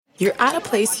you're at a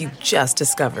place you just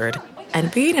discovered.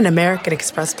 And being an American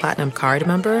Express Platinum card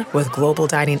member with global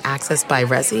dining access by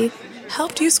Resi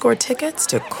helped you score tickets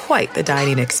to quite the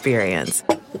dining experience.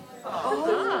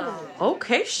 Oh,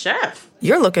 okay, chef.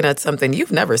 You're looking at something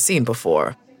you've never seen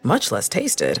before, much less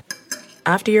tasted.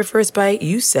 After your first bite,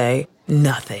 you say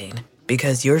nothing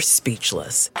because you're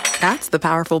speechless. That's the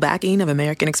powerful backing of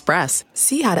American Express.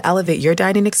 See how to elevate your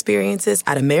dining experiences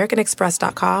at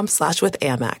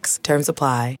americanexpress.com/withAmex. Terms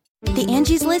apply. The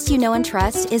Angie's List you know and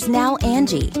trust is now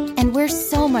Angie, and we're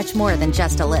so much more than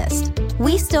just a list.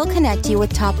 We still connect you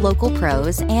with top local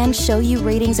pros and show you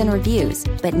ratings and reviews,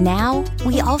 but now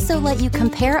we also let you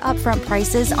compare upfront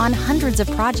prices on hundreds of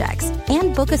projects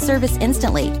and book a service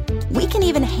instantly. We can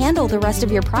even handle the rest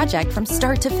of your project from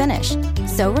start to finish.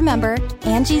 So remember,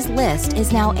 Angie's List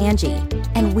is now Angie,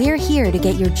 and we're here to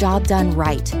get your job done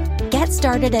right. Get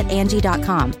started at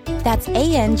Angie.com. That's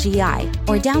ANGI,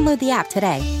 or download the app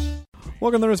today.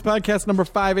 Welcome to this podcast number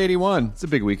 581. It's a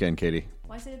big weekend, Katie.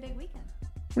 Why is it a big weekend?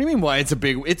 What do you mean why it's a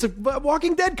big...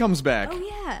 Walking Dead comes back.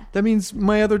 Oh, yeah. That means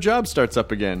my other job starts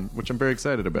up again, which I'm very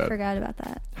excited about. Forgot about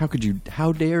that.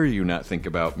 How dare you not think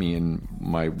about me and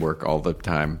my work all the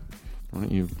time? Why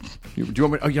don't you do you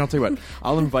want me... Oh, yeah, I'll tell you what.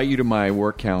 I'll invite you to my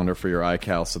work calendar for your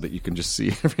iCal so that you can just see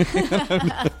everything.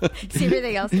 See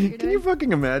everything else that you're doing? Can you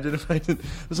fucking imagine if I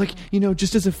was like,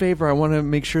 just as a favor, I want to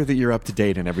make sure that you're up to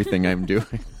date in everything I'm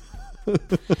doing.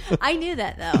 I knew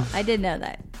that, though. I did know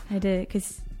that. I did,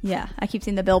 because, I keep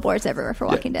seeing the billboards everywhere for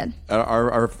Walking Dead.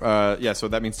 So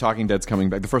that means Talking Dead's coming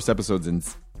back. The first episode's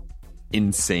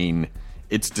insane.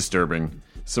 It's disturbing.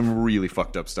 Some really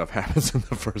fucked up stuff happens in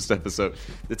the first episode.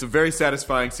 It's a very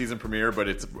satisfying season premiere, but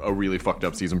it's a really fucked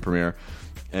up season premiere.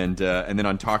 And then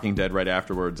on Talking Dead right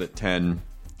afterwards at 10,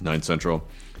 9 Central,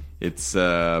 it's,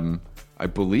 I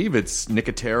believe it's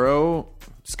Nicotero,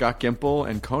 Scott Gimple,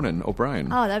 and Conan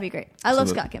O'Brien. Oh, that'd be great. I love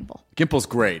Scott Gimple. Gimple's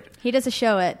great. He does a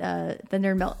show at the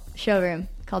Nerd Melt showroom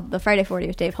called The Friday 40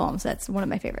 with Dave Holmes. That's one of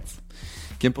my favorites.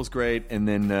 Gimple's great, and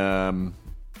then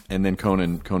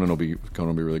Conan will be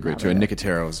really great too. And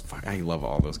Nicotero's, I love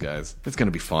all those guys. It's gonna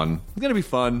be fun. It's gonna be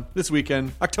fun this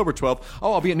weekend, October 12th.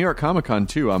 Oh, I'll be at New York Comic Con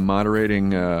too. I'm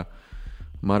moderating the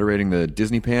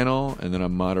Disney panel, and then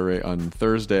I'm moderating on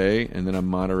Thursday, and then I'm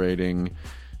moderating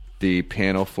the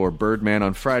panel for Birdman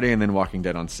on Friday, and then Walking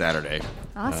Dead on Saturday.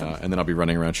 Awesome. And then I'll be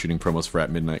running around shooting promos for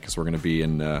At Midnight because we're going to be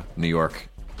in New York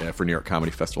for New York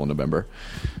Comedy Festival in November,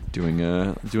 doing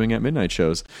At Midnight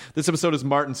shows. This episode is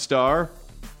Martin Starr,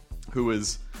 who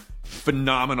is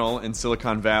phenomenal in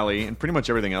Silicon Valley and pretty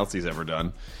much everything else he's ever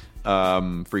done.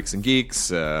 Freaks and Geeks,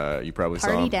 you probably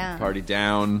saw him. Party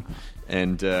Down.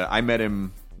 And I met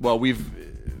him. Well, we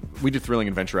did Thrilling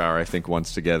Adventure Hour, I think,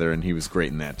 once together, and he was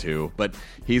great in that too. But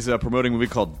he's promoting a movie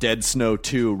called Dead Snow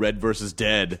 2: Red vs.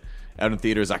 Dead, out in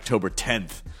theaters October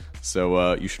 10th.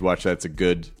 So you should watch that. It's a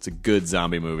good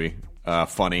zombie movie.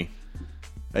 Funny,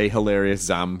 a hilarious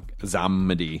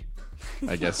zombie,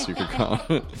 I guess you could call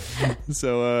it.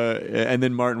 So and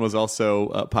then Martin was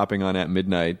also popping on At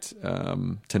Midnight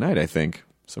tonight, I think.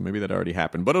 So maybe that already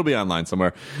happened, but it'll be online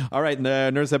somewhere. All right,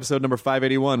 Nerds episode number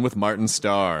 581 with Martin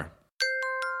Starr.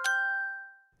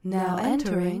 Now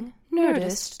entering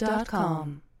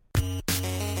Nerdist.com.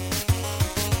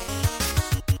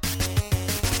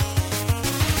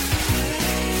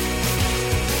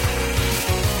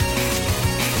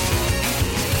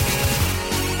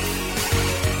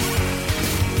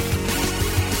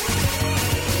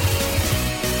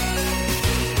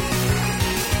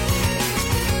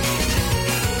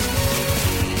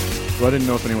 So I didn't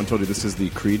know if anyone told you this is the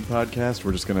Creed podcast.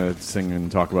 We're just going to sing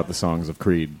and talk about the songs of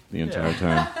Creed the entire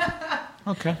time.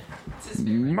 Okay.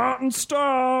 Martin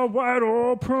Starr, wide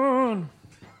open.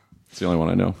 It's the only one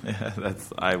I know. Yeah,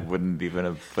 I wouldn't even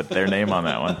have put their name on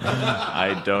that one.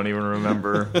 I don't even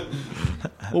remember.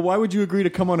 Well, why would you agree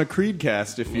to come on a Creed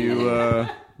cast if you...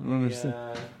 I don't understand.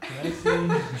 Can I see...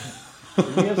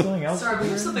 Do we have something else? Sorry, we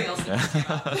have something else.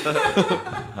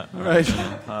 All right.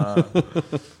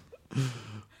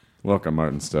 Welcome,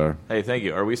 Martin Starr. Hey, thank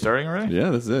you. Are we starting already? Yeah,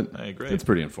 this is it. Hey, great. It's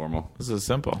pretty informal. This is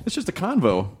simple. It's just a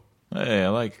convo. Hey, I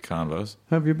like convos.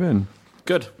 How have you been?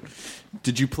 Good.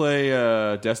 Did you play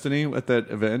Destiny at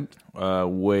that event?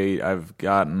 Wait, I've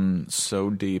gotten so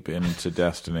deep into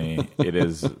Destiny. It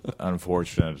is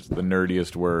unfortunate. The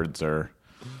nerdiest words are,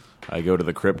 I go to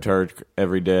the Cryptarch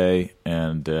every day,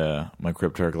 and my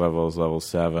Cryptarch level is level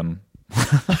 7.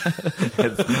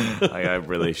 I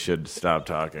really should stop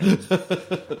talking.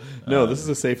 No, this is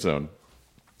a safe zone.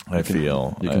 I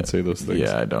feel you can say those things.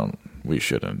 Yeah, I don't. We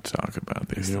shouldn't talk about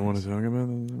these. You don't want to talk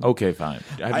about this? Okay, fine.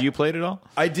 Have you played it all?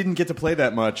 I didn't get to play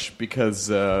that much because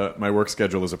my work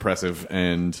schedule is oppressive,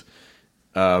 and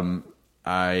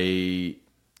I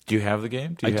Do you have the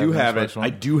game? do have it. I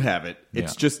do have it.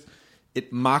 It's Yeah. just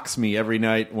it mocks me every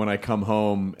night when I come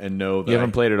home and know that You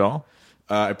haven't played it all?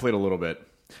 I played a little bit,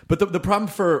 but the problem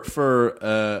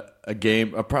for a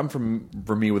game, a problem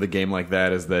for me with a game like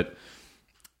that is that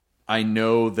I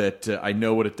know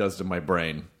what it does to my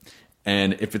brain,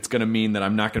 and if it's going to mean that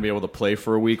I'm not going to be able to play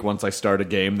for a week once I start a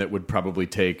game that would probably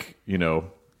take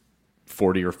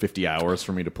 40 or 50 hours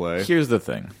for me to play. Here's the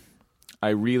thing. I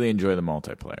really enjoy the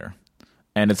multiplayer,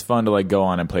 and it's fun to like go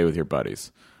on and play with your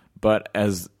buddies. But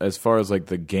as far as like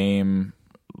the game,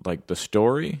 like the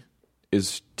story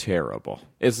is terrible.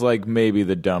 It's like maybe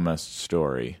the dumbest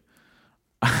story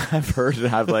I've heard.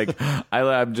 I like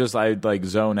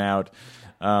zone out.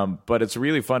 But it's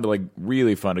really fun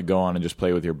to go on and just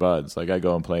play with your buds. Like I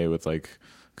go and play with like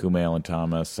Kumail and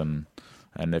Thomas, and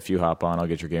if you hop on, I'll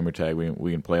get your gamer tag.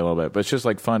 We can play a little bit. But it's just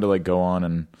like fun to like go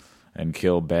on and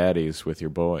kill baddies with your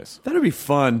boys. That'd be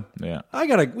fun. Yeah.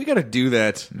 We gotta do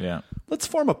that. Yeah. Let's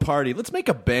form a party. Let's make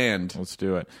a band. Let's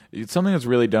do it. It's something that's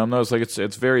really dumb though. It's like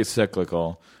it's very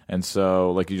cyclical, and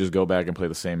so like you just go back and play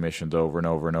the same missions over and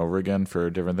over and over again for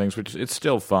different things, which it's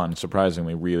still fun,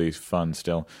 surprisingly really fun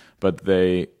still. But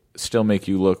they still make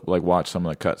you watch some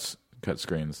of the cut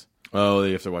screens. Oh,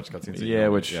 you have to watch cutscenes. Yeah,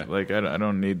 which like I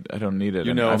don't need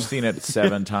it. I've seen it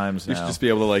 7 times now. You should just be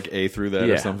able to like A through that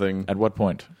or something. At what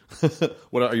point?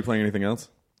 What are you playing? Anything else?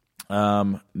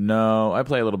 No, I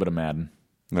play a little bit of Madden.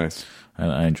 Nice.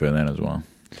 I enjoy that as well.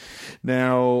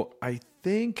 Now, I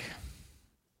think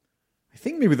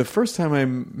maybe the first time I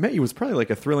met you was probably like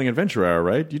a Thrilling Adventure Hour,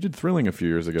 right? You did Thrilling a few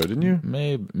years ago, didn't you?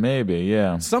 Maybe,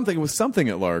 yeah. It was something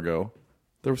at Largo.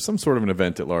 There was some sort of an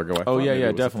event at Largo.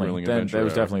 Definitely. That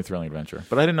was definitely Thrilling Adventure.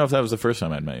 But I didn't know if that was the first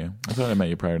time I'd met you. I thought I met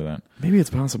you prior to that. Maybe it's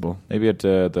possible. Maybe at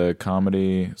the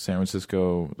comedy, San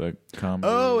Francisco, the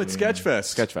comedy. Oh, it's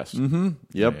Sketchfest. Sketchfest. Mm-hmm.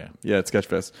 Yep. Yeah, it's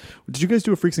Sketchfest. Did you guys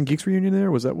do a Freaks and Geeks reunion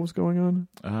there? Was that what was going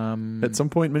on? At some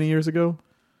point many years ago?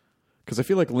 Because I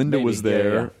feel like Linda was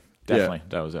there. Yeah. Definitely.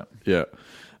 That was it. Yeah.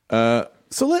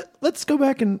 So let's go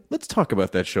back and let's talk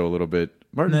about that show a little bit,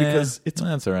 Martin, because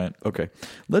that's all right. Okay.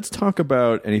 Let's talk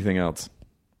about anything else.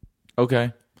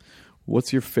 Okay.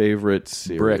 What's your favorite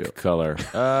cereal? Brick color.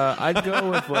 I'd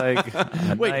go with like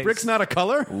Wait, nice brick's not a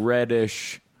color?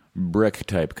 reddish brick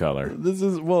type color. This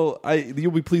is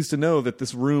you'll be pleased to know that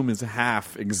this room is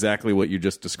half exactly what you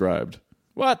just described.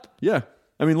 What? Yeah.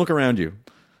 I mean, look around you.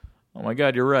 Oh my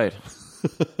God, you're right.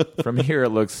 From here, it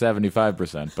looks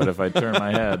 75%, but if I turn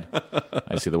my head,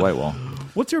 I see the white wall.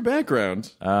 What's your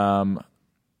background? Not.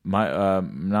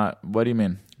 What do you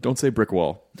mean? Don't say brick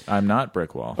wall. I'm not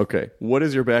brick wall. Okay. What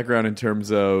is your background in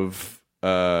terms of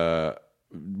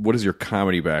what is your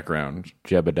comedy background?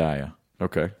 Jebediah.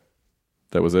 Okay.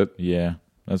 That was it? Yeah,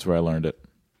 that's where I learned it.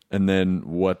 And then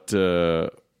what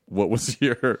was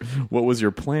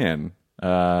your plan?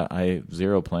 I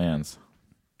zero plans.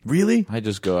 Really? I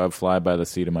fly by the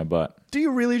seat of my butt. Do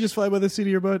you really just fly by the seat of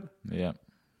your butt? Yeah.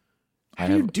 How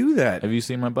do you do that? Have you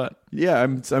seen my butt? Yeah,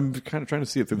 I'm kind of trying to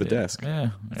see it through the desk. Yeah.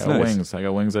 I got nice. wings. I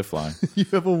got wings, I fly. You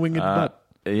have a winged butt.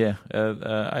 Yeah.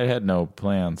 I had no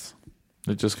plans.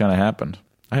 It just kind of happened.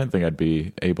 I didn't think I'd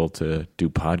be able to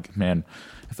do Man,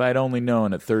 if I had only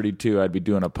known at 32 I'd be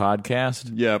doing a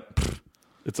podcast. Yeah.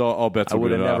 It's all bets. I would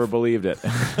have never believed it.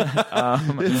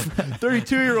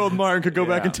 32-year-old Martin could go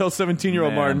back and tell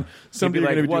 17-year-old Martin someday you're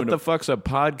going to be what the fuck's a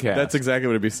podcast? That's exactly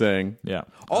what he'd be saying. Yeah.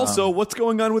 Also, what's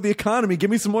going on with the economy?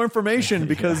 Give me some more information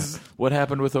because what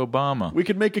happened with Obama? We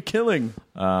could make a killing.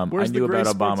 I knew about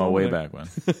Obama way back when.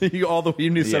 you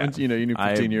knew 17. You knew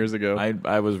 15 years ago.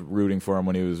 I was rooting for him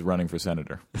when he was running for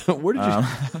senator. Where did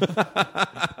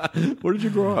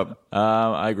you grow up?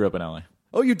 I grew up in LA.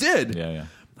 Oh, you did? Yeah.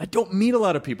 I don't meet a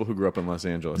lot of people who grew up in Los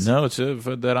Angeles. No, it's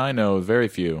that I know, very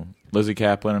few. Lizzie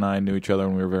Kaplan and I knew each other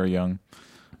when we were very young.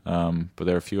 But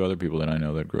there are a few other people that I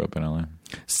know that grew up in LA.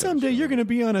 Someday you're going to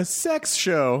be on a sex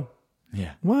show.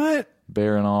 Yeah. What?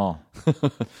 Bear and all.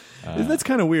 That's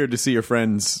kind of weird to see your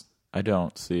friends. I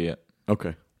don't see it.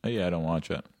 Okay. Yeah, I don't watch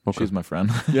it. Okay. She's my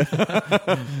friend. Yeah.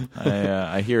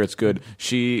 I hear it's good.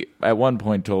 She, at one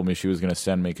point, told me she was going to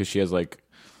send me, because she has, like,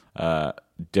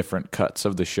 different cuts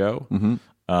of the show. Mm-hmm.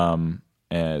 So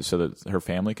that her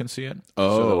family can see it.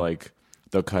 Oh. So that, like,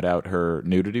 they'll cut out her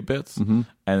nudity bits,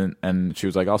 and she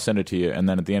was like, "I'll send it to you." And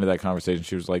then at the end of that conversation,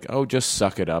 she was like, "Oh, just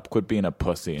suck it up, quit being a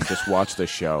pussy, and just watch the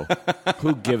show.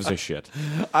 Who gives a shit?"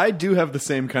 I do have the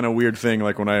same kind of weird thing,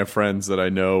 like when I have friends that I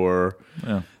know, or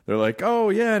they're like, "Oh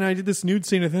yeah, and I did this nude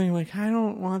scene thing." Like, I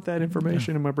don't want that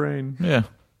information in my brain. Yeah,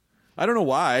 I don't know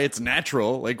why. It's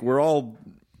natural. Like, we're all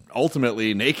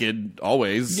ultimately naked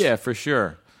always. yeah, for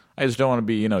sure. I just don't want to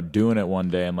be, doing it one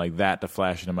day and like that to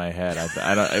flash into my head.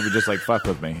 I don't. It would just like fuck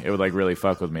with me. It would like really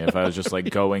fuck with me if I was just like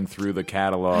going through the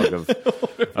catalog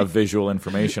of visual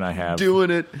information I have, doing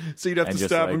it. So you'd have to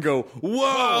stop like, and go,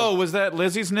 "Whoa, was that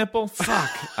Lizzie's nipple? Fuck!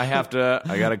 I have to.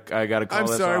 I gotta call I'm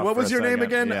this sorry. off What for was a your name second."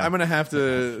 again? Yeah. I'm gonna have to.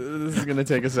 This is gonna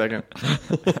take a second.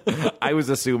 I was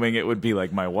assuming it would be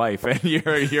like my wife, and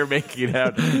you're making it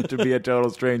out to be a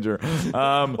total stranger.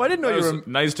 Well, I didn't know you were.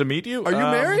 Nice to meet you. Are you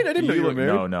married? I didn't know you were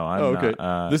married. No, I'm okay.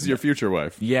 not. This is your future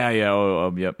wife. Yeah.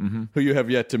 Yep. Mm-hmm. Who you have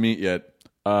yet to meet yet.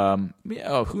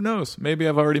 Who knows? Maybe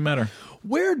I've already met her.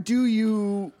 Where do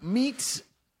you meet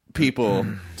people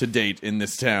to date in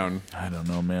this town? I don't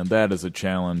know, man. That is a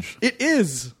challenge. It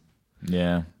is.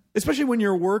 Yeah. Especially when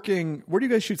you're working. Where do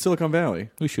you guys shoot Silicon Valley?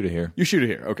 We shoot it here. You shoot it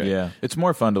here. Okay. Yeah. It's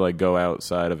more fun to like go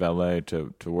outside of LA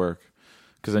to work,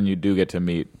 because then you do get to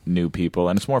meet new people,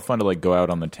 and it's more fun to like go out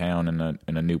on the town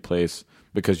in a new place,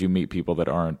 because you meet people that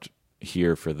aren't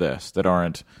here for this, that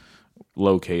aren't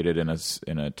located in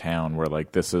a town where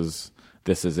like this is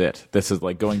it. This is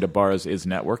like going to bars is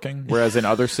networking, whereas in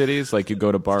other cities, like you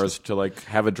go to bars to like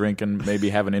have a drink and maybe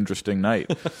have an interesting night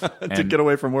to get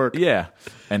away from work. Yeah,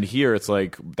 and here it's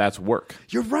like that's work.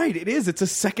 You're right. It is. It's a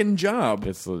second job.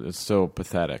 It's so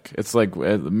pathetic. It's like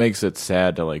it makes it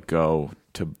sad to like go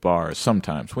to bars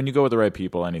sometimes. When you go with the right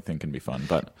people, anything can be fun.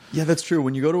 But yeah, that's true.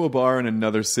 When you go to a bar in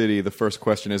another city, the first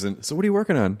question isn't, "So what are you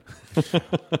working on?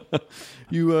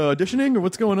 You auditioning, or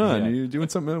what's going on? Yeah. Are you doing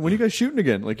something? When are you guys shooting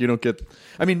again?" Like, you don't get.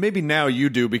 I mean, maybe now you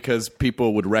do because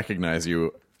people would recognize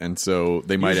you, and so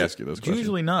they might ask you those questions.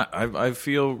 Usually not. I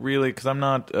feel really, because I'm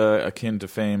not akin to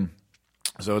fame,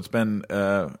 so it's been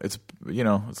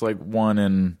it's like one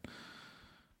in,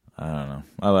 I don't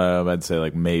know. I'd say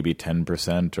like maybe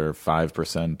 10% or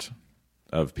 5%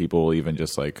 of people will even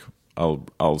just like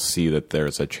I'll see that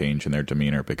there's a change in their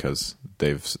demeanor because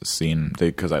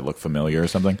because I look familiar or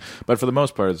something. But for the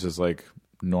most part, it's just like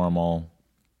normal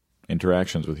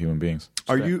interactions with human beings.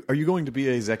 Are you going to be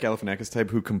a Zach Galifianakis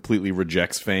type who completely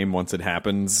rejects fame once it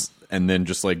happens and then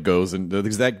just like goes and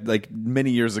because that like many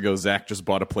years ago Zach just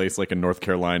bought a place like in North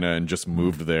Carolina and just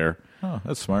moved there? Oh,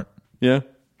 that's smart. Yeah.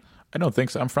 I don't think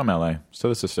so. I'm from LA, so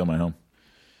this is still my home.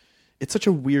 It's such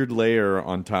a weird layer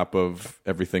on top of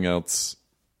everything else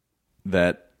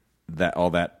that all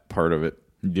that part of it.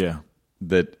 Yeah.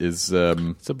 That is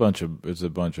it's a bunch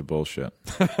of bullshit.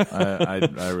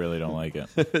 I really don't like it.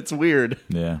 It's weird.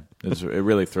 Yeah. It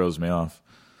really throws me off.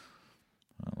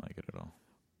 I don't like it at all.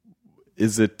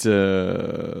 Is it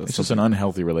it's just an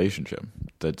unhealthy relationship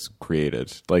that's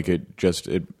created. Like it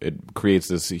creates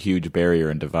this huge barrier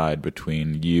and divide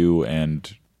between you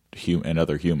and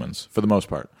other humans for the most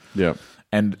part. Yeah.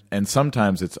 And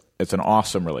sometimes it's an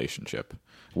awesome relationship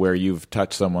where you've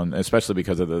touched someone, especially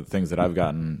because of the things that I've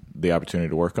gotten the opportunity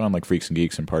to work on, like Freaks and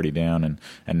Geeks and Party Down,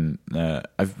 and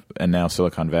now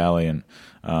Silicon Valley and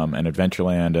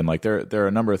Adventureland, and like there are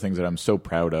a number of things that I'm so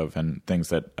proud of, and things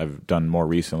that I've done more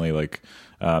recently, like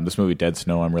this movie Dead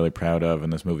Snow I'm really proud of,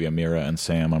 and this movie Amira and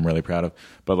Sam I'm really proud of.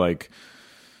 But like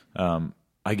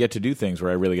I get to do things where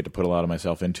I really get to put a lot of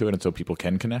myself into it, and so people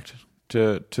can connect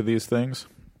to these things,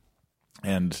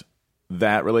 and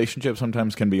that relationship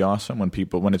sometimes can be awesome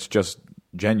when it's just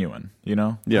genuine, you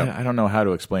know? Yeah. I don't know how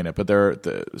to explain it, but there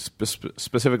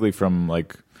specifically from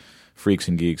like Freaks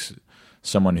and Geeks,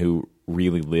 someone who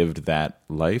really lived that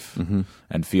life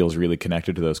and feels really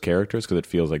connected to those characters because it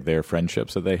feels like their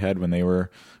friendships that they had when they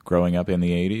were growing up in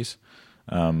the 80s.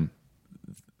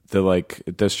 They're like,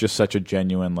 there's just such a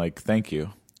genuine like thank you.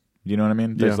 You know what I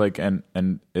mean? There's like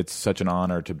and it's such an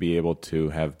honor to be able to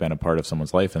have been a part of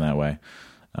someone's life in that way.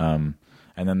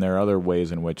 And then there are other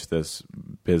ways in which this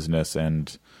business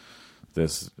and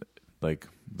this, like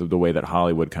the way that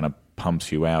Hollywood kind of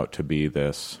pumps you out to be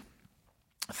this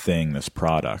thing, this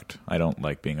product. I don't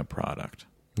like being a product.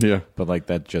 Yeah. But like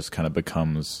that just kind of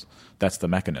becomes, that's the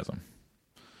mechanism.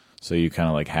 So you kind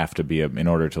of like have to be, in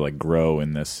order to like grow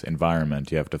in this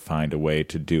environment, you have to find a way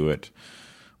to do it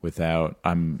without,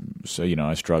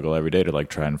 I struggle every day to like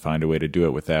try and find a way to do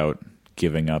it without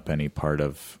giving up any part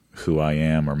of who I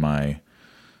am or my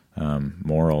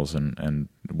morals and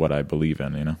what I believe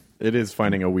in, you know? It is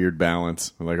finding a weird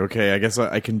balance. Like, okay, I guess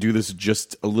I can do this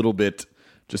just a little bit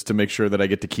just to make sure that I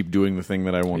get to keep doing the thing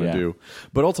that I want to do.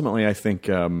 But ultimately, I think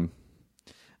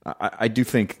I do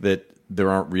think that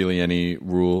there aren't really any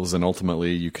rules, and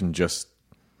ultimately you can just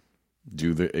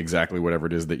do exactly whatever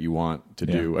it is that you want to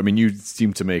do. I mean, you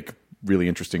seem to make really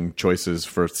interesting choices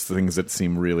for things that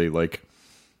seem really like,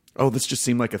 oh, this just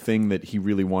seemed like a thing that he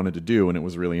really wanted to do, and it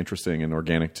was really interesting and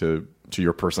organic to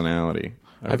your personality.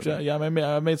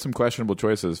 I've made some questionable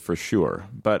choices for sure,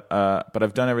 but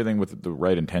I've done everything with the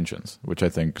right intentions, which I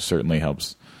think certainly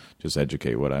helps just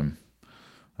educate what I'm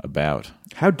about.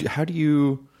 How do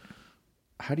you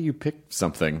pick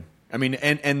something? I mean,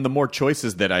 and the more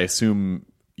choices that I assume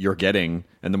you're getting,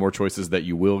 and the more choices that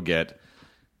you will get,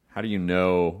 how do you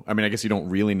know? I mean, I guess you don't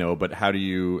really know, but how do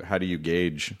you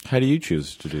gauge? How do you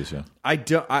choose to do so? I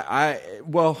don't. I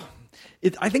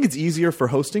think it's easier for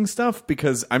hosting stuff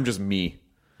because I'm just me.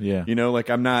 Yeah. You know,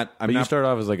 like I'm not. You start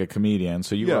off as like a comedian,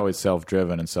 so you were always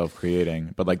self-driven and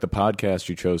self-creating. But like the podcast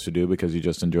you chose to do because you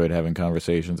just enjoyed having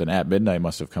conversations, and At Midnight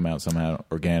must have come out somehow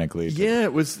organically. Yeah,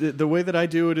 it was the way that I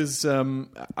do it is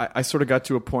I sort of got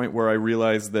to a point where I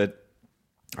realized that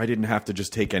I didn't have to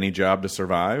just take any job to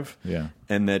survive. Yeah.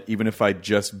 And that even if I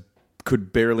just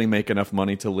could barely make enough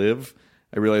money to live,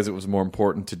 I realized it was more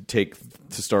important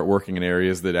to start working in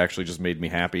areas that actually just made me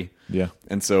happy. Yeah.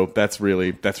 And so that's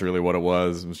really what it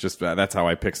was. It was just that's how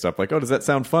I picked stuff like, oh, does that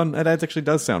sound fun? That actually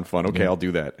does sound fun. Okay, I'll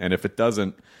do that. And if it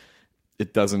doesn't,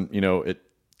 it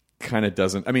kind of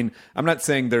doesn't. I mean, I'm not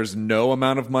saying there's no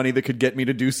amount of money that could get me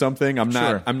to do something. I'm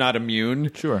not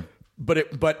immune. Sure.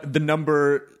 But the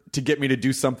number to get me to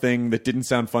do something that didn't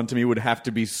sound fun to me would have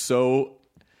to be so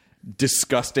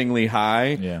disgustingly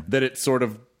high that it sort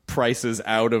of prices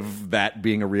out of that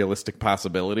being a realistic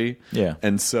possibility. Yeah.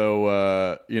 And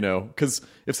so, because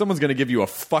if someone's going to give you a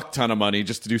fuck ton of money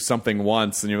just to do something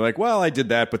once, and you're like, well, I did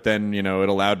that, but then, it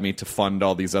allowed me to fund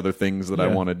all these other things that I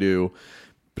want to do.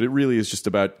 But it really is just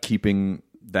about keeping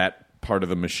that part of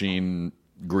the machine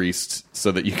greased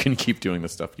so that you can keep doing the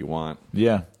stuff you want.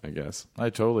 Yeah. I guess. I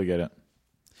totally get it.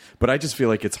 But I just feel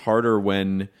like it's harder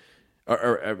when,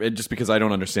 or just because I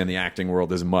don't understand the acting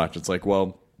world as much. It's like,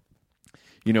 well,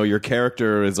 your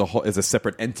character is a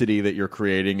separate entity that you're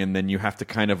creating, and then you have to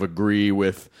kind of agree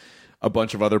with a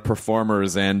bunch of other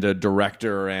performers and a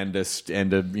director and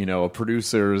a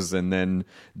producers, and then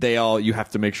you have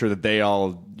to make sure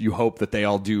that you hope that they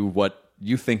all do what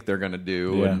you think they're going to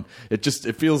do. Yeah. And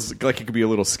it feels like it could be a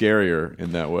little scarier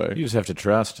in that way. You just have to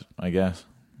trust, I guess.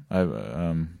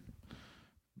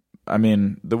 I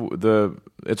mean,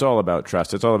 it's all about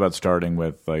trust. It's all about starting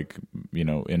with, like,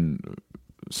 in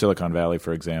Silicon Valley,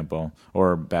 for example,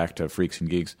 or back to Freaks and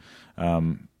Geeks,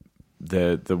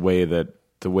 the way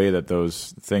that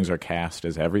those things are cast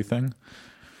is everything.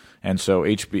 And so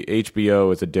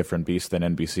HBO is a different beast than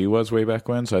NBC was way back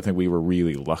when. So I think we were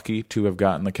really lucky to have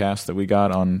gotten the cast that we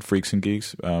got on Freaks and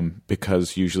Geeks,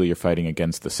 because usually you're fighting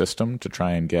against the system to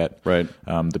try and get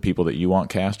the people that you want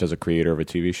cast as a creator of a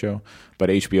TV show. But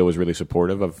HBO was really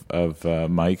supportive of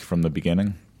Mike from the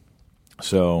beginning.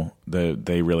 So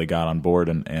they really got on board,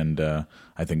 and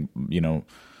I think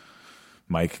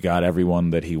Mike got everyone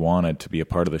that he wanted to be a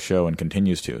part of the show and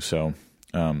continues to. So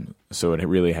it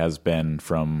really has been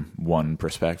from one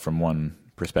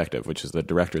perspective, which is the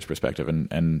director's perspective,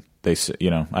 and they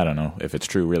I don't know if it's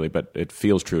true really, but it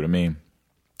feels true to me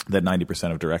that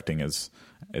 90% of directing is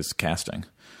casting.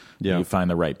 Yeah. You find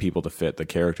the right people to fit the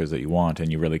characters that you want,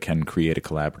 and you really can create a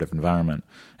collaborative environment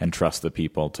and trust the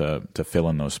people to fill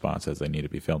in those spots as they need to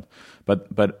be filled. But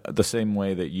the same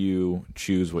way that you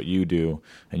choose what you do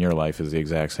in your life is the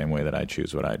exact same way that I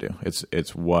choose what I do.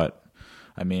 It's what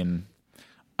I mean.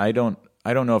 I don't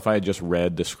know if I had just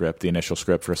read the initial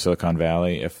script for Silicon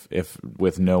Valley, if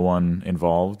with no one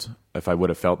involved, if I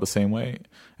would have felt the same way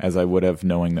as I would have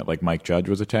knowing that like Mike Judge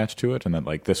was attached to it and that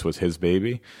like this was his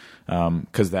baby.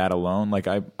 Because that alone, like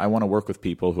I want to work with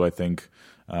people who I think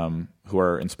who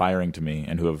are inspiring to me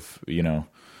and who have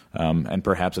and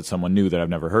perhaps it's someone new that I've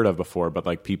never heard of before, but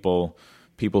like people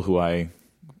who I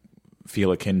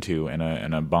feel akin to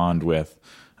and a bond with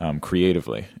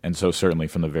creatively. And so certainly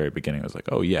from the very beginning, I was like,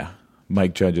 oh yeah,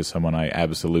 Mike Judge is someone I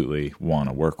absolutely want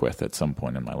to work with at some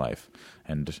point in my life,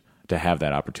 and to have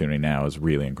that opportunity now is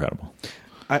really incredible.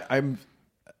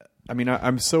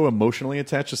 I'm so emotionally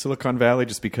attached to Silicon Valley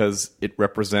just because it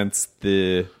represents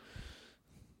to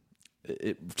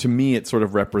me, it sort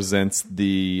of represents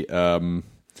the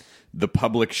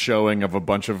public showing of a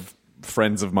bunch of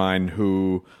friends of mine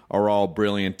who are all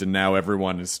brilliant, and now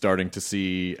everyone is starting to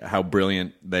see how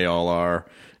brilliant they all are.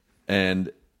 And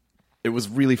it was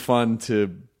really fun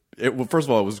first of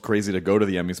all, it was crazy to go to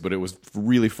the Emmys, but it was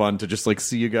really fun to just like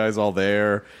see you guys all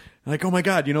there Like, oh my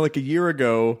God, like a year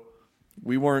ago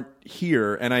we weren't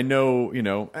here, and I know,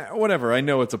 whatever. I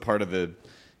know it's a part of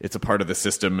the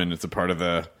system, and it's a part of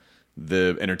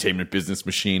the entertainment business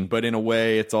machine, but in a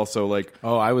way it's also like,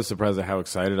 oh, I was surprised at how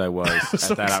excited I was at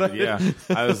so that. excited. Yeah,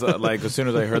 I was like, as soon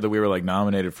as I heard that we were like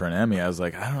nominated for an Emmy, I was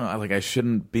like, I don't know, like I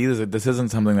shouldn't be this isn't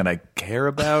something that I care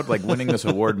about. Like winning this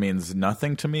award means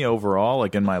nothing to me overall,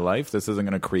 like in my life. This isn't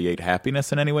going to create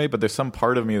happiness in any way, but there's some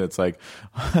part of me that's like,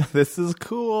 this is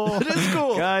cool. It is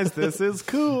cool. Guys, this is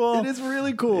cool. It is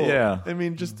really cool. Yeah. I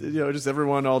mean, just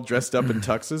everyone all dressed up in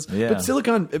tuxes. Yeah. But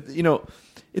Silicon,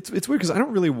 it's weird because I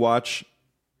don't really watch.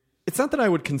 It's not that I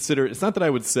would consider. It's not that I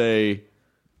would say.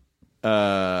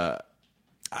 I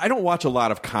don't watch a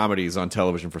lot of comedies on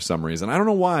television for some reason. I don't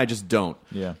know why. I just don't.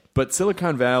 Yeah. But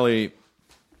Silicon Valley,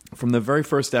 from the very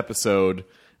first episode,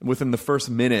 within the first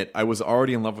minute, I was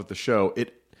already in love with the show.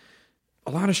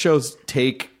 A lot of shows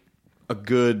take a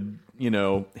good,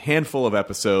 handful of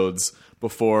episodes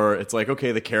before it's like,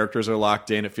 okay, the characters are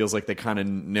locked in. It feels like they kind of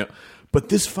know. But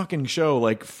this fucking show,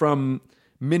 like from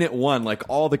minute one, like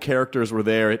all the characters were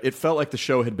there. It felt like the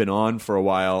show had been on for a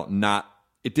while.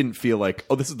 It didn't feel like,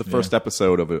 oh, this is the first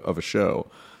episode of a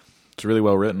show. It's really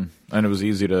well written, and it was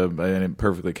easy and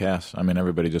perfectly cast. I mean,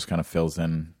 everybody just kind of fills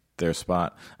in their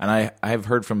spot. And I have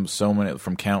heard from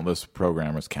countless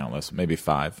programmers, maybe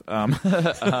 5.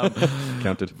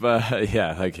 Counted.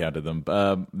 Yeah, I counted them.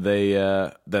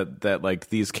 That like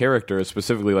these characters,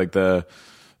 specifically like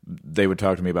they would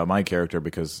talk to me about my character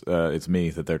because it's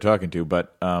me that they're talking to.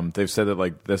 But they've said that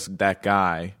like that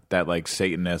guy, that like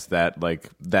Satanist,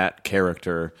 that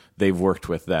character, they've worked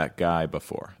with that guy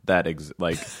before. And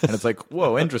it's like,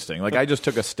 whoa, interesting. Like I just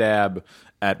took a stab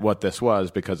at what this was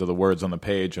because of the words on the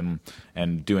page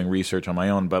and doing research on my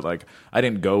own. But like I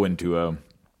didn't go into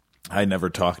I never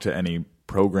talked to any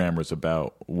programmers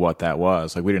about what that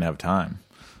was. Like we didn't have time.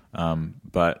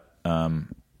 But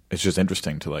it's just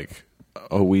interesting to like,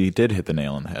 oh, we did hit the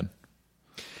nail on the head.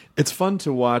 It's fun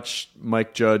to watch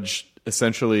Mike Judge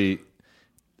essentially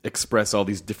express all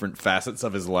these different facets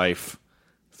of his life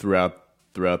throughout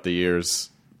the years.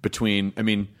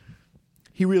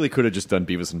 He really could have just done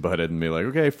Beavis and Butthead and be like,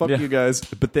 okay, fuck you guys.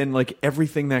 But then like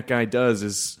everything that guy does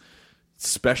is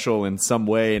special in some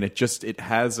way, and there's just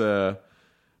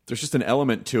an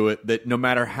element to it that no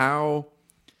matter how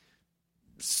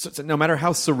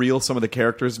surreal some of the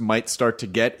characters might start to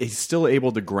get, he's still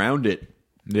able to ground it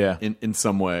in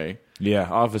some way. Yeah,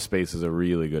 Office Space is a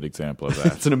really good example of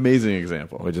that. It's an amazing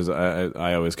example. Which is,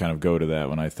 I always kind of go to that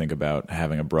when I think about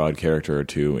having a broad character or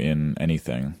two in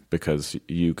anything, because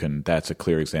that's a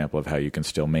clear example of how you can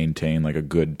still maintain like a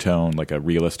good tone, like a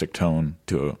realistic tone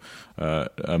to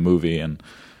a movie, and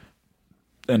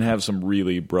have some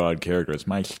really broad characters.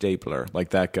 My stapler, like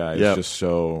that guy is just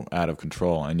so out of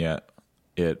control, and yet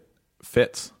it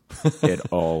fits. It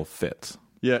all fits.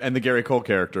 Yeah, and the Gary Cole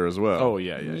character as well. Oh,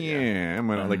 yeah. I'm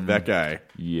gonna like that guy.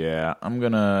 Yeah, I'm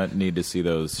gonna need to see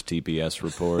those TPS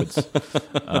reports.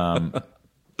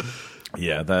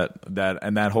 Yeah,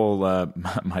 that whole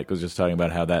Mike was just talking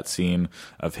about how that scene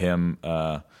of him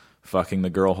fucking the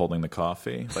girl holding the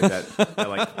coffee, like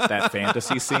that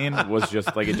fantasy scene was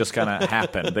just like, it just kind of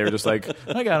happened. They were just like,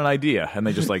 I got an idea, and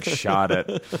they just like shot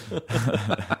it.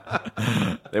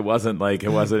 It wasn't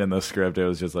in the script. It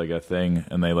was just like a thing,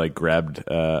 and they like grabbed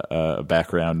a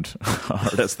background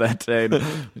artist that day.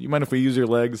 You mind if we use your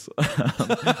legs? And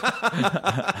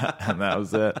that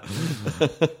was it.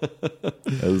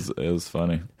 It was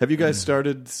funny. Have you guys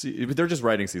started? They're just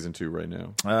writing season 2 right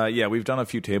now. Yeah, we've done a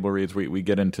few table reads. We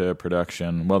get into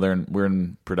production. Well, we're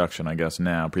in production, I guess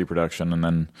now, pre-production, and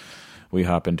then we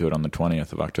hop into it on the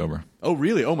 20th of October. Oh,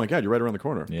 really? Oh my God, you're right around the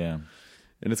corner. Yeah.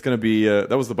 And it's going to be,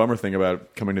 that was the bummer thing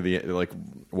about coming to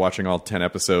watching all 10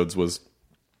 episodes, was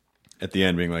at the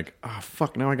end being like, oh,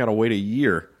 fuck, now I got to wait a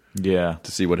year to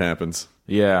see what happens.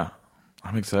 Yeah.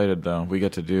 I'm excited, though.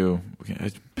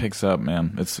 It picks up,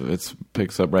 man. It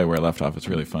picks up right where it left off. It's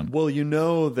really fun. Well, you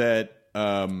know that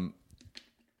the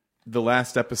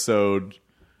last episode,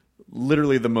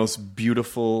 literally the most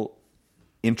beautiful,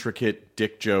 intricate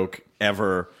dick joke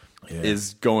ever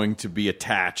is going to be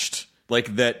attached.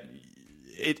 Like that...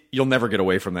 You'll never get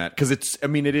away from that, because it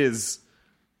is.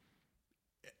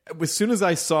 As soon as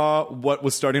I saw what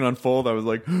was starting to unfold, I was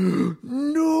like,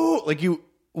 no! Like, you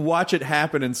watch it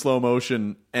happen in slow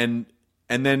motion, and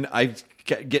then I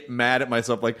get mad at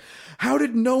myself, like, how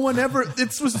did no one ever?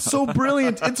 This was so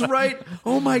brilliant. It's right.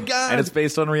 Oh my God! And it's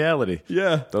based on reality.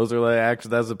 Yeah, those are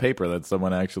that's a paper that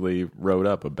someone actually wrote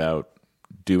up about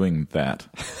doing that.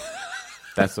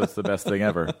 That's what's the best thing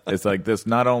ever. It's like this.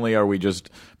 Not only are we just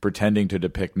pretending to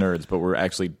depict nerds, but we're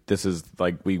actually, it's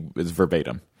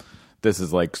verbatim. this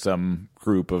is like some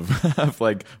group of, of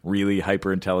like really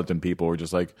hyper intelligent people who are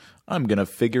just like, I'm gonna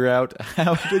figure out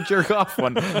how to jerk off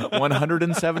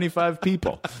 175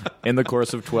 people in the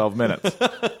course of 12 minutes.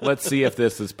 Let's see if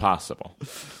this is possible.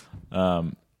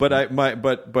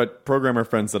 But programmer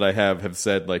friends that I have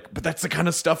said, like, but that's the kind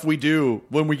of stuff we do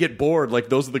when we get bored. Like,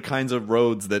 those are the kinds of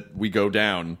roads that we go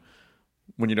down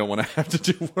when you don't want to have to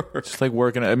do work. Just like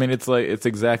working. I mean, it's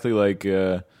exactly like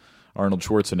Arnold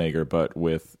Schwarzenegger, but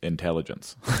with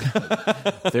intelligence.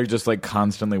 They're just like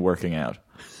constantly working out.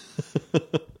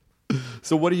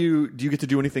 So what do you get to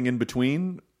do anything in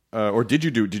between? Or did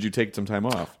you take some time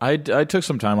off? I took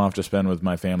some time off to spend with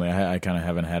my family. I kind of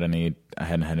hadn't had any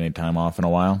time off in a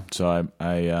while. So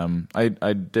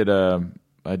I did a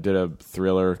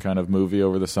thriller kind of movie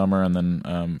over the summer, and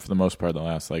then for the most part, the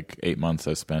last like 8 months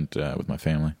I spent with my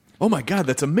family. Oh my God,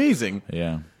 that's amazing!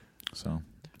 Yeah, so.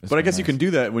 But I guess you can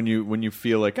do that when you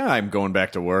feel like I'm going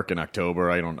back to work in October.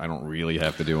 I don't really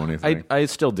have to do anything. I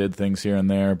still did things here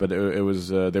and there, but it was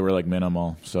they were like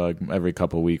minimal. So like every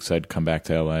couple of weeks I'd come back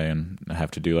to LA and have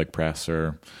to do like press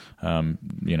or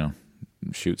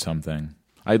shoot something.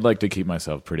 I'd like to keep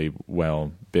myself pretty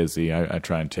well busy. I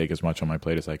try and take as much on my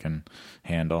plate as I can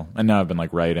handle. And now I've been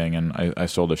like writing, and I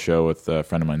sold a show with a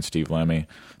friend of mine, Steve Lemmy.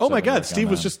 Oh my God,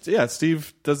 Steve was just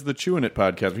Steve does the Chewin' It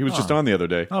podcast. He was just on the other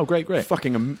day. Oh, great!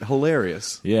 Fucking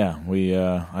hilarious. Yeah,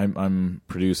 I'm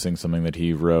producing something that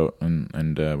he wrote,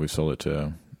 and we sold it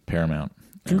to Paramount.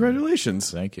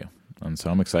 Congratulations! Thank you. And so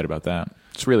I'm excited about that.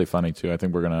 It's really funny too. I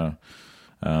think we're gonna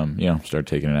start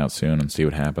taking it out soon and see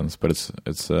what happens. But it's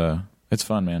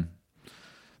fun, man.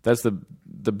 That's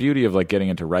the beauty of like getting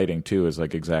into writing too, is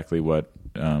like exactly what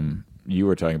you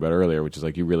were talking about earlier, which is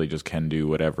like you really just can do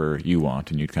whatever you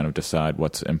want, and you kind of decide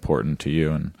what's important to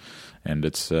you, and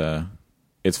it's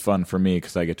fun for me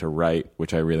because I get to write,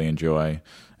 which I really enjoy,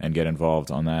 and get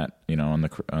involved on that,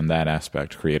 on that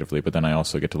aspect creatively. But then I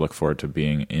also get to look forward to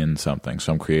being in something,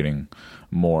 so I'm creating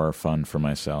more fun for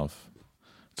myself.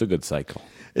 It's a good cycle.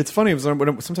 It's funny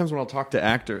sometimes when I'll talk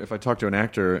to if I talk to an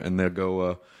actor and they'll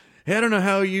go, "Hey, I don't know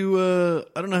how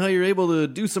you're able to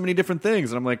do so many different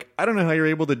things," and I'm like, I don't know how you're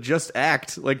able to just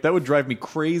act. Like that would drive me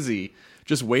crazy.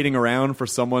 Just waiting around for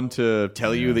someone to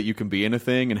tell you that you can be in a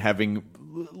thing and having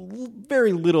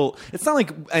very little. It's not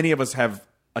like any of us have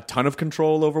a ton of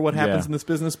control over what happens in this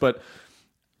business, but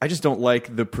I just don't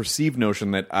like the perceived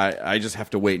notion that I just have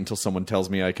to wait until someone tells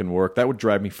me I can work. That would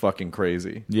drive me fucking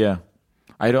crazy. Yeah.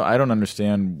 I don't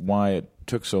understand why it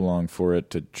took so long for it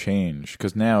to change,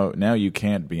 because now you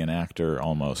can't be an actor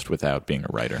almost without being a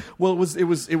writer. Well, it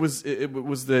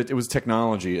was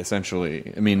technology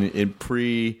essentially. I mean,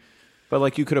 but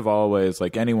like you could have always,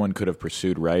 like anyone could have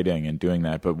pursued writing and doing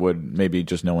that, but would maybe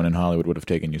just no one in Hollywood would have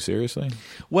taken you seriously?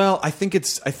 Well, I think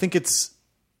it's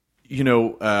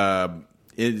even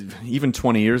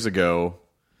 20 years ago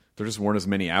there just weren't as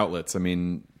many outlets. I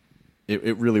mean,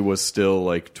 it really was still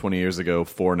like 20 years ago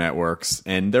 4 networks,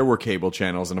 and there were cable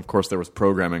channels, and of course there was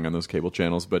programming on those cable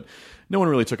channels, but no one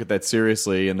really took it that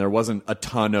seriously, and there wasn't a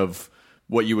ton of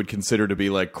what you would consider to be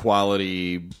like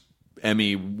quality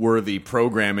Emmy-worthy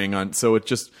programming on. So it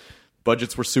just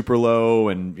budgets were super low,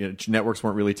 and networks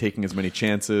weren't really taking as many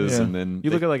chances. Yeah. And then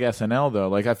look at like SNL though.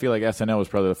 Like I feel like SNL was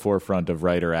probably the forefront of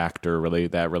writer-actor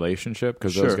that relationship,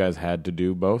 because those guys had to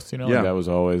do both. Like that was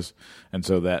always, and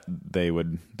so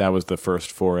that was the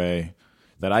first foray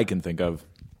that I can think of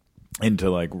into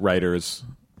like writers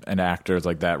and actors,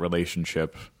 like that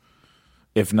relationship.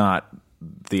 If not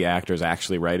the actors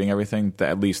actually writing everything,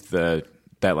 at least that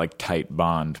like tight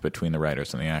bond between the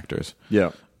writers and the actors.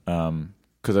 Yeah.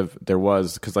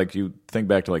 Because like you think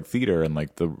back to like theater, and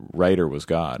like the writer was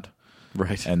God,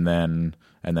 right? And then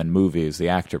movies, the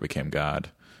actor became God,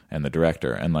 and the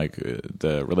director, and like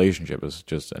the relationship is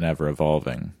just an ever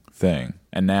evolving thing.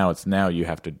 And now you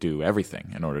have to do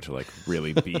everything in order to like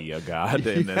really be a God.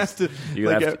 Everyone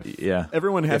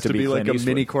has to be like a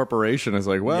mini corporation. It's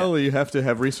like, well, you have to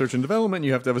have research and development,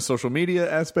 you have to have a social media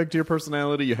aspect to your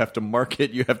personality, you have to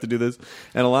market, you have to do this,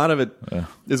 and a lot of it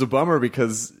is a bummer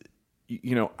because.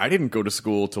 I didn't go to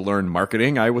school to learn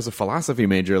marketing. I was a philosophy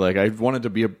major. Like, I wanted to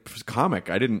be a comic.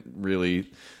 I didn't really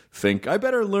think, I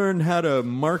better learn how to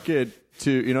market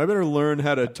to, I better learn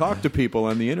how to talk to people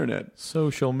on the internet.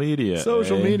 Social media,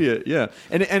 yeah.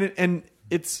 And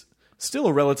it's still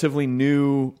a relatively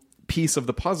new piece of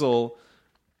the puzzle,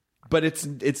 but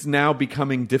it's now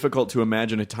becoming difficult to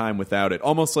imagine a time without it.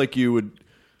 Almost like you would,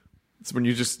 it's when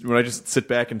I just sit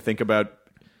back and think about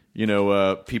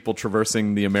people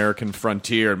traversing the American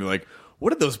frontier and be like, what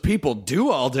did those people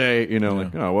do all day? You know,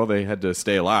 like, oh, well, they had to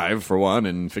stay alive for one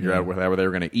and figure out how they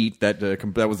were going to eat. That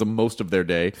was the most of their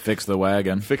day. Fix the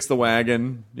wagon.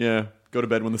 Yeah. Go to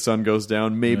bed when the sun goes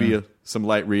down. Maybe some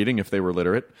light reading if they were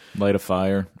literate. Light a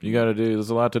fire. You got to do.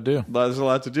 There's a lot to do. There's a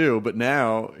lot to do. But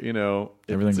now,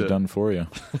 everything's done for you.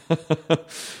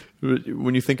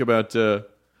 When you think about,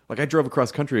 I drove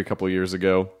across country a couple of years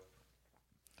ago.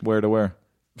 Where to where?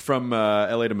 From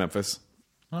L.A. to Memphis.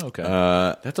 Oh, okay.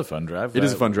 That's a fun drive. It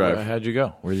is a fun drive. How'd you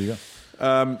go? Where did you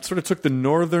go? Sort of took the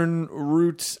northern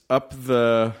route up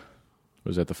the.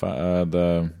 Was that the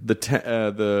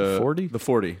 40? The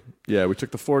 40. Yeah, we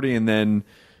took the 40 and then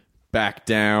back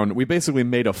down. We basically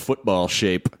made a football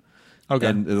shape. Okay.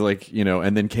 And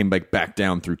and then came back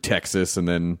down through Texas and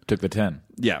then took the 10.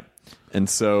 Yeah. And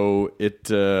so it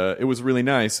was really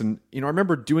nice. And I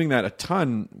remember doing that a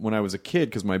ton when I was a kid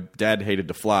because my dad hated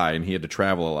to fly and he had to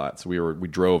travel a lot. So we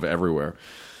drove everywhere.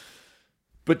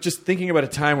 But just thinking about a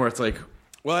time where it's like,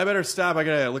 well, I better stop. I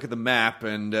gotta look at the map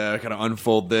and kind of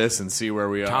unfold this and see where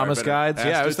we are. Thomas guides.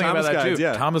 Yeah, I was thinking about that too.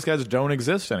 Yeah. Thomas guides don't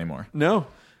exist anymore. No,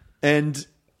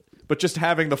 but just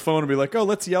having the phone and be like, oh,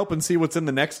 let's Yelp and see what's in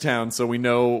the next town so we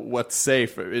know what's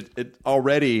safe. It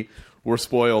already we're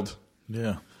spoiled.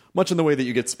 Yeah. Much in the way that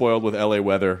you get spoiled with LA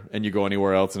weather and you go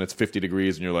anywhere else and it's 50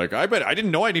 degrees and you're like, I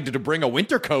didn't know I needed to bring a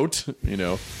winter coat. You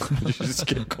just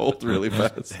get cold really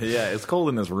fast. Yeah, it's cold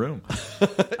in this room.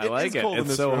 I like it.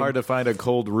 It's so room. hard to find a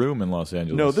cold room in Los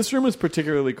Angeles. No, this room is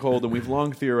particularly cold, and we've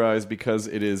long theorized because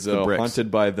it is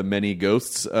haunted by the many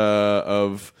ghosts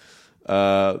of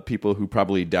people who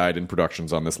probably died in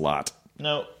productions on this lot.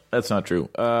 No, that's not true.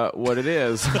 What it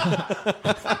is...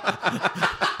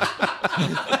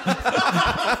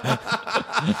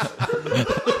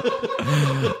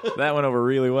 That went over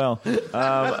really well.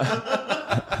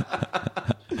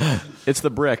 It's the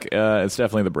brick. It's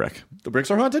definitely the brick. The bricks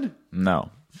are haunted?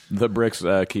 No. The bricks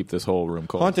keep this whole room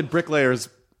cold. Haunted bricklayers.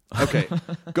 Okay.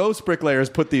 Ghost bricklayers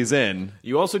put these in.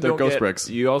 You also They're don't ghost get, bricks.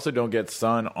 You also don't get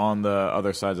sun on the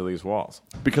other sides of these walls.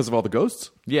 Because of all the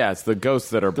ghosts? Yeah, it's the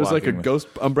ghosts that are There's like a ghost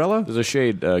umbrella? There's a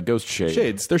shade, ghost shade.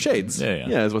 Shades. They're shades.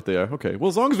 Yeah, is what they are. Okay. Well,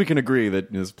 as long as we can agree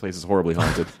that this place is horribly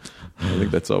haunted, I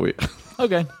think that's all we...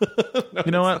 Okay.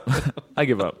 You know what? I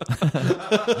give up.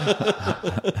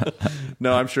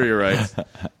 No, I'm sure you're right.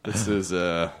 This is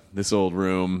this old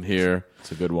room here.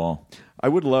 It's a good wall. I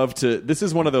would love to... This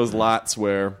is one of those lots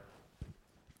where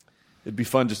it'd be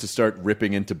fun just to start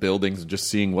ripping into buildings and just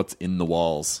seeing what's in the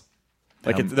walls.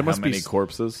 Like there must be be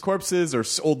corpses or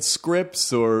old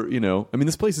scripts or I mean,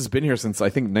 this place has been here since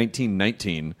I think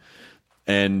 1919,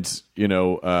 and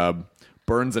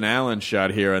Burns and Allen shot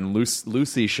here, and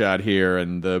Lucy shot here,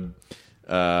 and the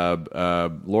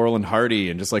Laurel and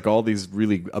Hardy, and just like all these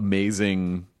really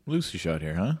amazing. Lucy shot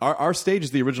here, huh? Our stage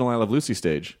is the original I Love Lucy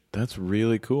stage. That's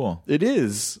really cool. It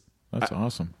is. That's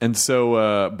awesome. And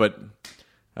so, but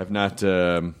I've not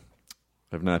been.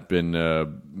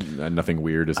 Nothing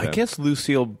weird has happened. I guess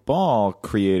Lucille Ball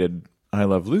created I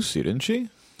Love Lucy, didn't she?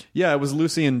 Yeah, it was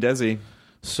Lucy and Desi.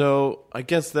 So I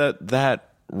guess that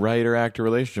writer-actor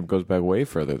relationship goes back way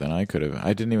further than I could have.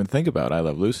 I didn't even think about I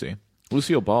Love Lucy.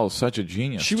 Lucille Ball is such a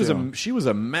genius. She was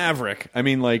a maverick. I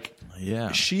mean,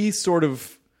 yeah. She sort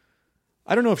of.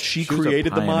 I don't know if she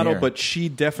created the model, but she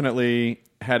definitely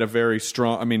had a very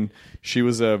strong. I mean, she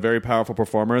was a very powerful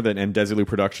performer. And Desilu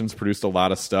Productions produced a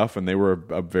lot of stuff, and they were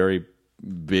a very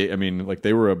big. I mean,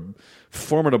 they were a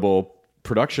formidable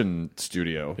production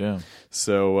studio. Yeah.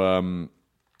 So,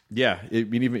 yeah.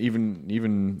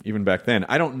 Even back then,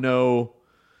 I don't know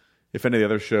if any of the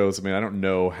other shows. I mean, I don't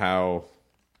know how.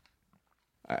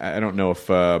 I don't know if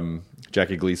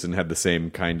Jackie Gleason had the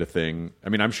same kind of thing. I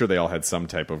mean, I'm sure they all had some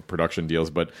type of production deals,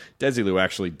 but Desilu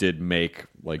actually did make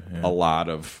a lot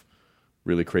of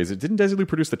really crazy. Didn't Desilu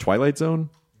produce The Twilight Zone?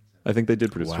 I think they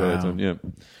did produce Twilight Zone, yeah.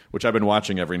 Which I've been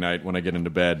watching every night when I get into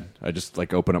bed. I just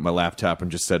open up my laptop and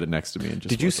just set it next to me. And just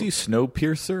Did you see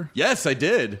Snowpiercer? Yes, I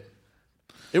did.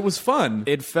 It was fun.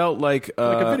 It felt like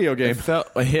a video game. It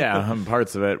felt,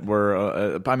 parts of it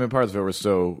were. Parts of it were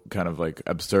so kind of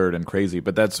absurd and crazy.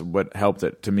 But that's what helped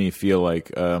it to me feel like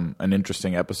an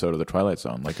interesting episode of the Twilight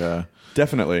Zone,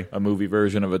 definitely a movie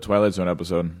version of a Twilight Zone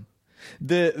episode.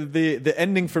 The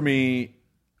ending for me,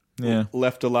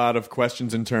 left a lot of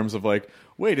questions in terms of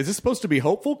wait, is this supposed to be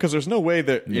hopeful? Because there's no way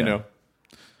that you know.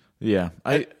 Yeah,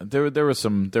 there were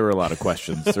a lot of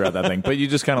questions throughout that thing, but you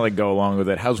just kind of go along with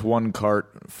it. How's one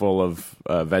cart full of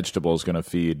vegetables going to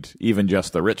feed even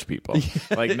just the rich people?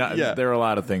 There are a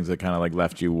lot of things that kind of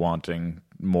left you wanting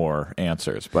more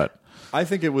answers. But I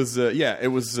think it was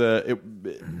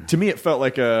to me it felt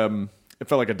like it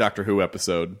felt like a Doctor Who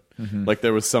episode. Like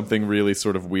there was something really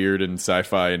sort of weird and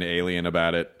sci-fi and alien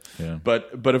about it. Yeah. But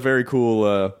a very cool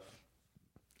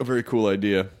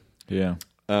idea. Yeah.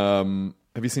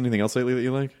 Have you seen anything else lately that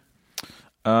you like?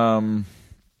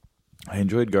 I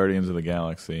enjoyed Guardians of the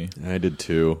Galaxy. I did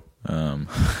too. You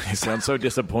sound so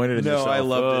disappointed in No, yourself. I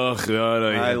loved it. God,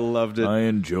 I loved it. I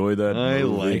enjoyed that I movie.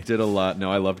 liked it a lot.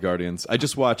 No, I loved Guardians. I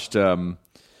just watched. I'm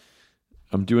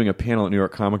doing a panel at New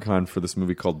York Comic Con for this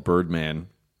movie called Birdman.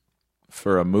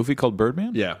 For a movie called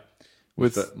Birdman? Yeah,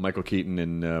 with Michael Keaton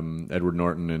and Edward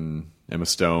Norton and Emma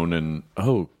Stone and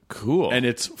Oh, cool. and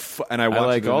it's and I watched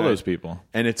like it all tonight, those people.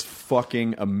 and it's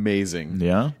fucking amazing.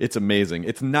 Yeah? It's amazing.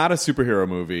 It's not a superhero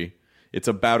movie. It's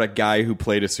about a guy who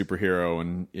played a superhero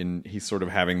and he's sort of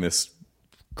having this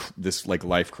like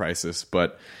life crisis,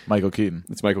 but Michael Keaton.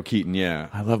 it's Michael Keaton. Yeah,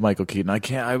 I love Michael Keaton. I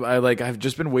can't. I've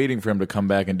just been waiting for him to come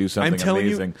back and do something I'm telling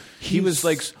you, amazing. He was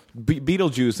like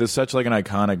Beetlejuice is such like an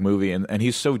iconic movie, and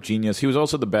he's so genius. He was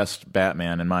also the best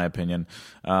Batman in my opinion.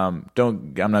 I'm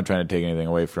not trying to take anything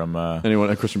away from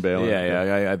anyone? Christian Bale.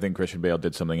 I think Christian Bale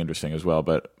did something interesting as well,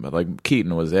 but like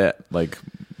Keaton was it. Like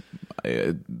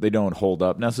they don't hold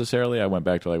up necessarily. I went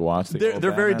back to like watch the They're old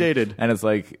very Batman, dated. and it's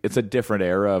like it's a different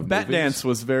era of Bat movies. Dance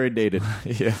was very dated.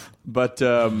 Yeah. But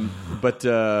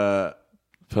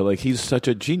But like he's such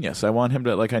a genius. I want him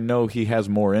to like. I know he has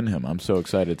more in him. I'm so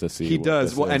excited to see. he what does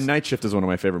this well. is. And Night Shift is one of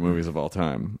my favorite movies of all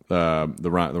time. The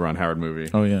Ron Howard movie.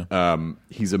 Oh yeah.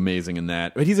 He's amazing in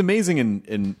that. But he's amazing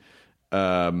in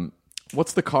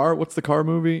what's the car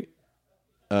movie?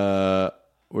 Oh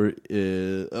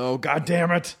god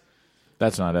damn it,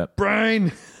 That's not it.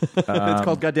 Brain. It's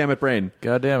called God Damn It Brain.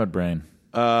 God damn it, brain.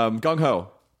 Gung Ho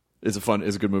is a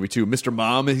good movie too. Mr.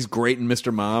 Mom, he's great in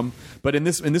Mr. Mom. But in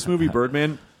this movie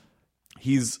Birdman,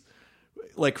 he's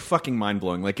like fucking mind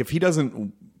blowing. Like if he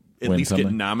doesn't at Win least something?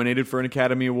 get nominated for an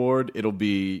Academy Award, it'll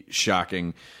be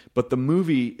shocking. But the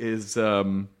movie is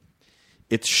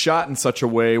it's shot in such a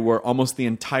way where almost the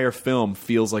entire film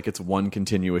feels like it's one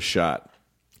continuous shot.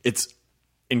 It's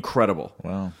incredible.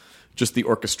 Wow. Just the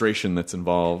orchestration that's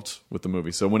involved with the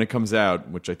movie. So when it comes out,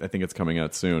 which I think it's coming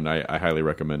out soon, I highly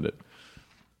recommend it.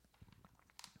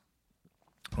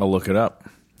 I'll look it up.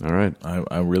 All right.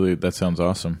 I really that sounds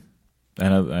awesome.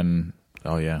 And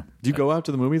oh yeah. Do you go out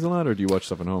to the movies a lot, or do you watch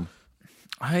stuff at home?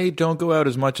 I don't go out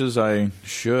as much as I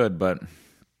should, but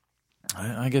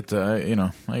I get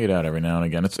to I get out every now and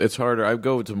again. It's harder. I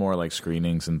go to more like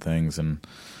screenings and things and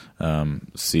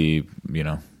see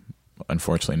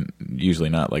unfortunately usually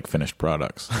not like finished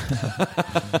products.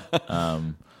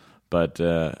 But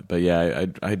yeah,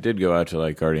 I did go out to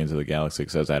like Guardians of the Galaxy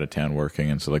because I was out of town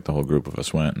working, and so like the whole group of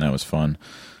us went, and that was fun.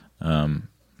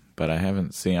 But I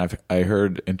haven't seen. I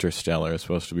heard Interstellar is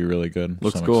supposed to be really good.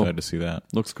 Looks so I'm cool. excited to see that.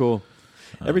 Looks cool.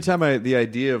 Every time the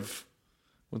idea of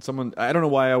when someone, I don't know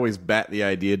why I always bat the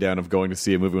idea down of going to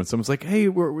see a movie when someone's like, "Hey,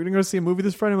 we're going to go see a movie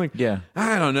this Friday." I'm like, Yeah.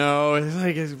 I don't know. It's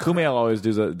like Kumail always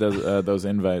does those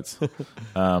invites,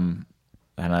 and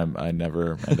I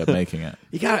never end up making it.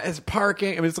 you got it's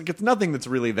parking. I mean, it's nothing that's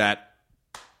really that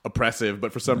oppressive,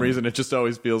 but for some reason, it just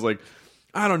always feels like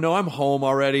I don't know. I'm home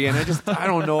already, and I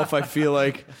don't know if I feel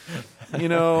like I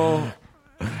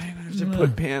have to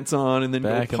put pants on and then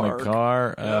Back go in park. the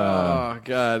car. Oh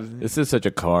god. This is such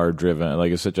a car driven,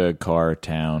 like it's such a car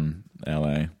town,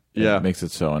 LA. Yeah. It makes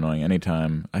it so annoying.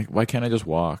 Anytime, why can't I just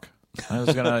walk? I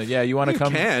was gonna, yeah. You want to You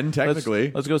come? can,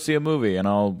 technically. Let's go see a movie, and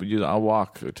I'll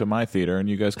walk to my theater, and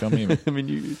you guys come meet me. I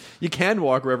mean, you can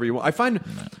walk wherever you want. I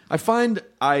find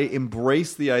I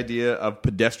embrace the idea of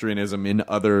pedestrianism in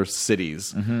other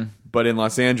cities, but in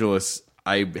Los Angeles,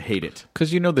 I hate it.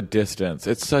 Because the distance.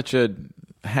 It's such a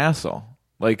hassle.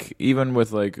 Like even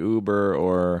with like Uber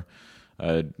or,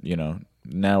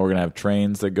 now we're gonna have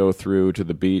trains that go through to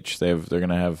the beach. They're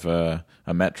gonna have a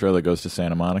metro that goes to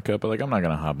Santa Monica. But like, I'm not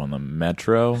gonna hop on the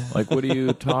metro. Like, what are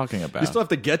you talking about? You still have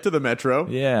to get to the metro.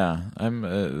 Yeah,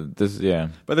 I'm. Yeah.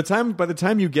 By the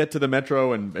time you get to the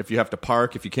metro, and if you have to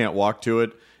park, if you can't walk to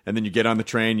it, and then you get on the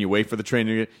train, you wait for the train.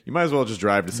 You might as well just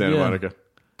drive to Santa Yeah. Monica.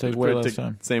 Take way less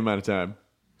time. Same amount of time.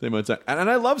 And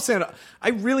I love I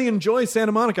really enjoy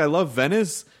Santa Monica. I love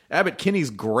Venice. Abbott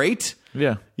Kinney's great.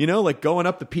 Yeah. Like going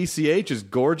up the PCH is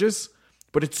gorgeous,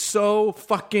 but it's so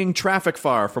fucking traffic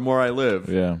far from where I live.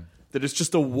 Yeah. That it's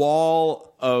just a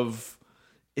wall of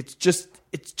it's just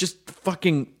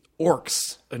fucking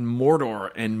orcs and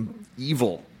Mordor and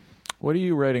evil. What are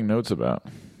you writing notes about?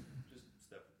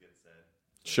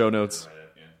 Show notes.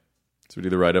 So we do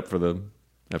the write up for the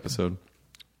episode.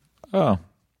 Oh,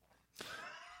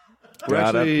 We're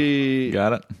got actually it.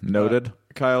 Got it. Noted.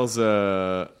 Kyle's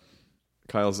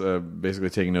Kyle's basically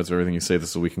taking notes of everything you say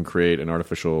so we can create an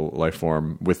artificial life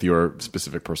form with your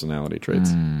specific personality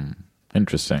traits.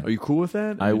 Interesting. Are you cool with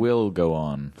that? I will go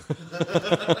on.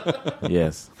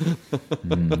 Yes.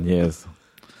 Yes.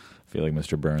 I feel like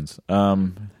Mr. Burns.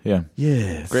 Yeah.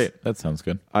 Yes. Great. That sounds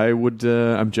good. I would.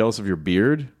 I'm jealous of your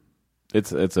beard.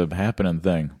 It's a happening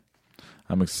thing.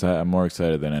 I'm excited. I'm more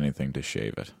excited than anything to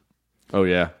shave it. Oh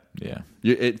yeah. Yeah.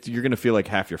 You're gonna feel like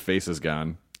half your face is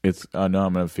gone. It's no.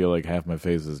 I'm gonna feel like half my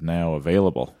face is now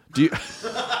available. Do you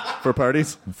for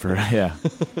parties? For everything.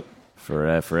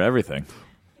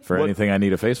 For anything I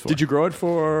need a face for. Did you grow it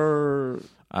for?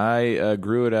 I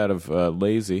grew it out of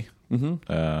lazy,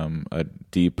 a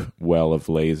deep well of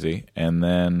lazy, and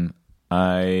then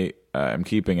I'm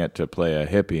keeping it to play a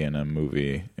hippie in a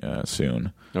movie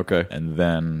soon. Okay, and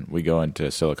then we go into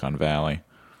Silicon Valley,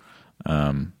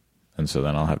 and so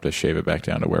then I'll have to shave it back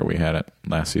down to where we had it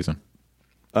last season.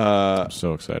 I'm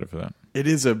so excited for that.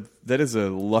 That is a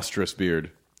lustrous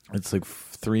beard. It's like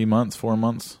 3 months, 4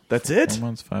 months. That's it? 4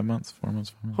 months, 5 months, 4 months,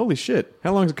 4 months. Holy shit!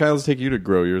 How long does Kyle's take you to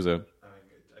grow yours out? I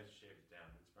shave it down.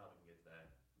 It's probably going to get that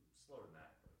slower than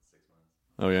that, 6 months.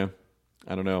 Oh yeah,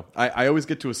 I don't know. I always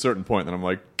get to a certain point, and I'm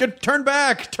like, turn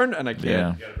back, and I can't.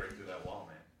 Yeah. You got to break through that wall,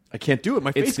 man. I can't do it.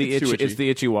 My face gets too itchy. It's the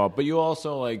itchy wall. But you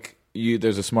also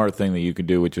there's a smart thing that you can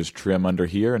do, which is trim under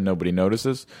here, and nobody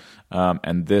notices.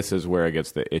 And this is where it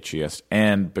gets the itchiest.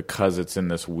 And because it's in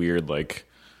this weird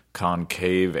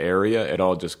concave area, it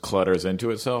all just clutters into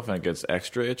itself, and it gets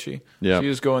extra itchy. Yeah. So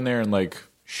you just go in there and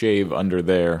shave under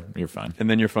there. You're fine. And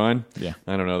then you're fine? Yeah.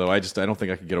 I don't know, though. I don't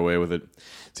think I could get away with it.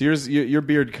 So your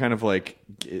beard kind of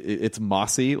it's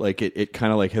mossy. It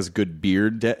kind of has good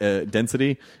beard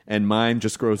density. And mine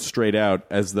just grows straight out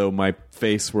as though my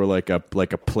face were like a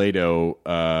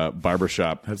Play-Doh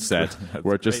barbershop set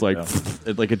where it just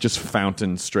it just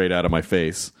fountains straight out of my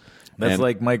face. That's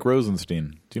like Mike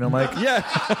Rosenstein. Do you know Mike? Yeah.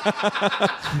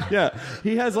 Yeah.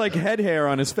 He has head hair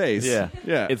on his face. Yeah.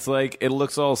 Yeah. It's it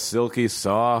looks all silky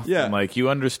soft. Yeah. And you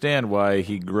understand why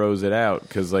he grows it out,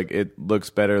 because it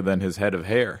looks better than his head of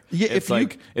hair. Yeah.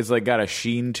 It's got a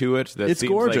sheen to it that it's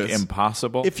seems gorgeous.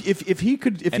 Impossible. If he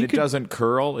could, it doesn't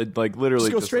curl. It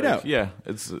literally just go straight out. Yeah.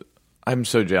 I'm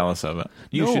so jealous of it.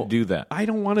 You should do that. I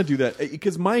don't want to do that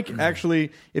because Mike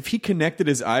actually, if he connected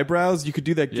his eyebrows, you could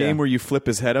do that game where you flip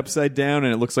his head upside down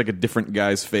and it looks like a different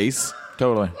guy's face.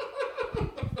 Totally.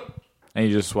 And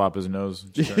you just swap his nose.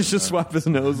 Just swap his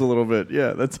nose a little bit.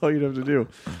 Yeah, that's all you'd have to do.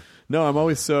 No, I'm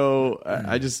always so.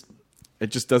 It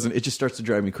just doesn't. It just starts to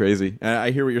drive me crazy. And I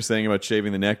hear what you're saying about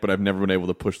shaving the neck, but I've never been able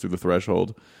to push through the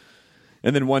threshold.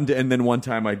 And then one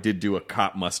time I did do a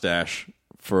cop mustache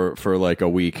for a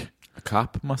week. A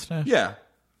cop mustache? Yeah,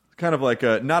 kind of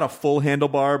not a full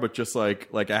handlebar, but just like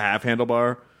a half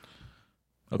handlebar,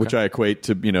 which I equate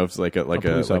to it's like a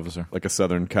police officer, like a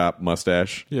Southern cop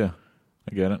mustache. Yeah,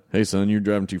 I get it. Hey son, you're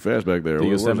driving too fast back there. The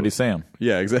Yosemite Sam.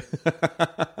 Yeah, exactly.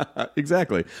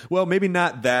 Exactly. Well, maybe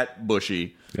not that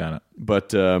bushy. Got it.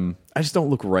 But I just don't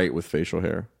look right with facial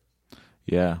hair.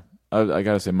 Yeah, I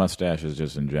gotta say, mustaches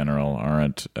just in general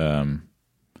aren't.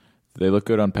 They look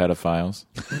good on pedophiles.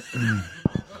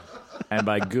 And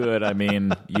by good, I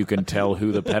mean you can tell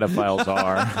who the pedophiles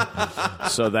are.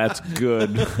 So that's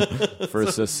good for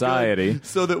society. Good.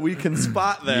 So that we can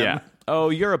spot them. Yeah. Oh,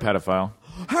 you're a pedophile.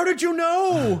 How did you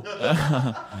know?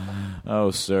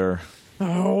 Oh, sir.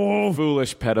 Oh,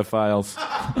 foolish pedophiles.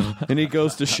 And he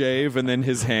goes to shave, and then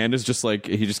his hand is just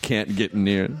he just can't get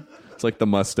near it. It's like the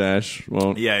mustache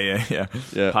won't. Yeah.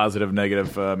 Positive,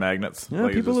 negative magnets. Yeah,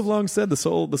 people have long said the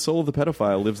soul of the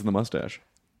pedophile lives in the mustache.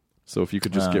 So if you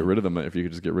could just get rid of them, if you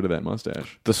could just get rid of that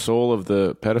mustache, the soul of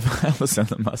the pedophile is in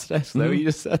the mustache. Is that what you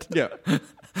just said? Yeah.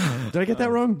 Did I get that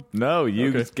wrong? No,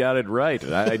 you got it right.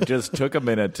 I just took a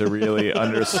minute to really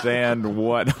understand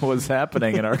what was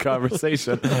happening in our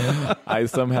conversation. I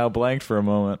somehow blanked for a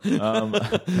moment.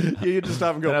 You just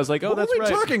stop and go. And I was like, "Oh, what that's were we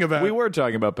right. talking about? We were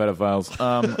talking about pedophiles."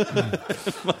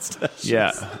 Mustaches.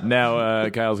 Yeah. Now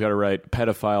Kyle's got it right.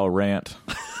 Pedophile rant.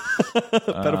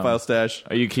 Pedophile stash.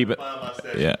 You keep it.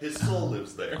 Yeah. His soul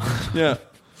lives there. Yeah.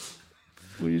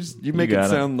 Well, you make it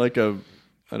sound like I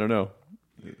don't know.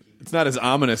 It's not as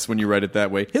ominous when you write it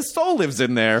that way. His soul lives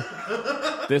in there.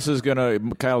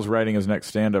 Kyle's writing his next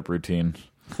stand-up routine.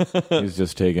 He's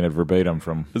just taking it verbatim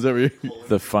from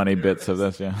the funny bits of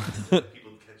this, yeah. People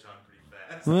catch on pretty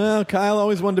fast. Well, Kyle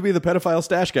always wanted to be the pedophile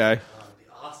stash guy. It'd be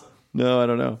awesome. No, I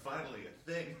don't know. Finally a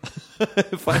thing.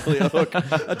 Finally a hook.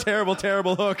 A terrible,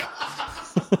 terrible hook.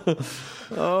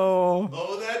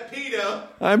 Oh, that pedo.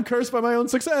 I'm cursed by my own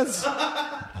success.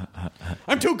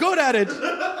 I'm too good at it.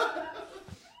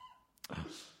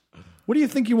 What do you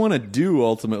think you want to do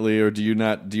ultimately, or do you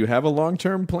not? Do you have a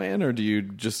long-term plan, or do you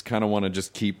just kind of want to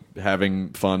just keep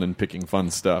having fun and picking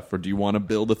fun stuff, or do you want to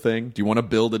build a thing? Do you want to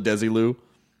build a Desilu?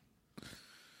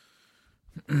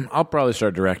 I'll probably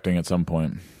start directing at some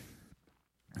point.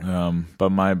 But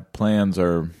my plans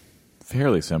are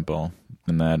fairly simple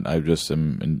in that I just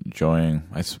am enjoying.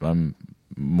 I'm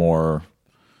more.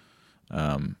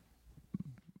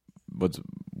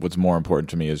 What's more important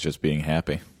to me is just being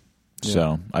happy. Yeah.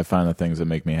 So I find the things that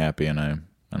make me happy, and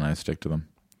I stick to them.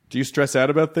 Do you stress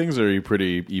out about things, or are you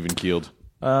pretty even keeled?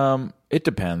 It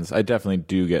depends. I definitely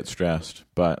do get stressed,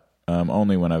 but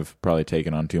only when I've probably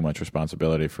taken on too much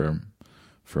responsibility for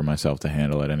myself to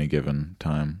handle at any given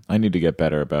time. I need to get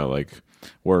better about like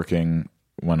working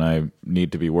when I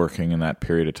need to be working in that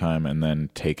period of time, and then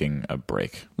taking a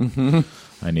break. Mm-hmm.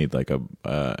 I need like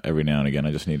every now and again.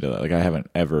 I just need to I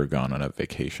haven't ever gone on a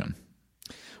vacation.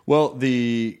 Well,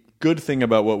 the good thing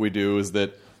about what we do is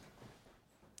that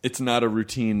it's not a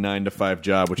routine 9-to-5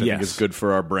 job, which I think is good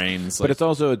for our brains. But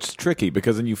it's tricky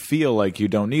because then you feel like you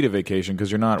don't need a vacation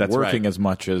because you're not working as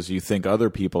much as you think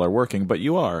other people are working, but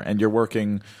you are. And you're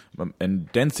working,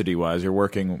 and density-wise, you're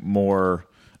working more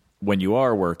when you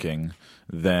are working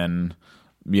than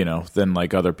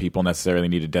like other people necessarily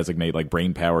need to designate like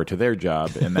brain power to their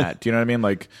job in that. Do you know what I mean?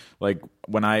 Like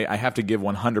when I have to give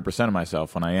 100% of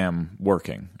myself when I am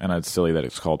working, and it's silly that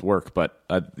it's called work, but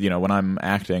when I'm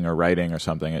acting or writing or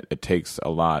something, it takes a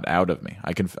lot out of me.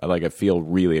 I feel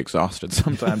really exhausted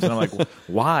sometimes, and I'm like,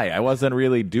 why? I wasn't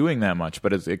really doing that much,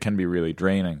 but it can be really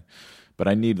draining. But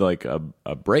I need like a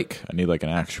break. I need like an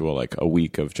actual like a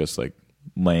week of just like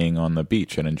laying on the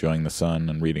beach and enjoying the sun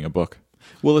and reading a book.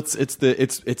 Well,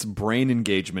 it's brain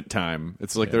engagement time.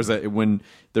 It's like there's a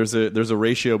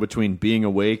ratio between being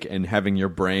awake and having your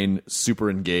brain super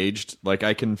engaged. Like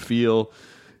I can feel,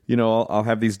 I'll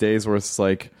have these days where it's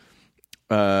like,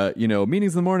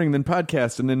 meetings in the morning, then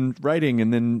podcast, and then writing,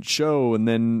 and then show, and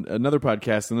then another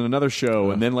podcast, and then another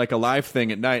show, and then like a live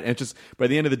thing at night. And it just by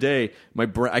the end of the day,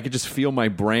 I could just feel my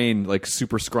brain like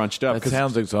super scrunched up. That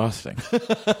sounds exhausting.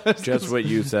 Just what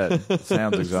you said. It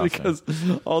sounds exhausting. Because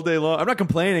all day long, I'm not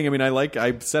complaining. I mean,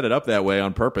 I set it up that way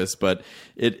on purpose, but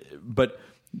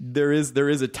there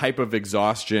is a type of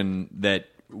exhaustion that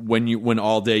when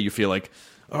all day you feel like,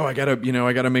 oh, I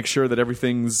gotta make sure that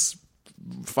everything's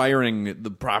firing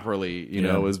properly,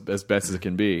 as best as it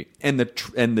can be. And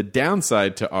the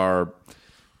downside to our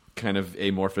kind of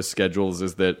amorphous schedules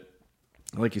is that,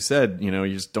 like you said, you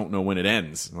just don't know when it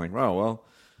ends. I'm like, well,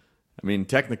 I mean,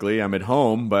 technically I'm at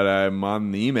home, but I'm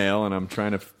on the email and I'm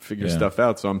trying to figure stuff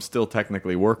out, so I'm still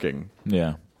technically working.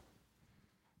 Yeah.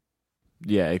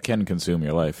 Yeah, it can consume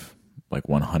your life like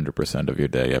 100% of your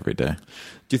day every day.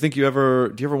 Do you ever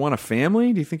want a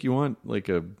family? Do you think you want like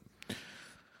a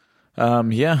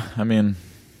yeah, I mean,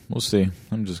 we'll see.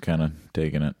 I'm just kind of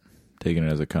taking it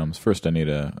as it comes. First, I need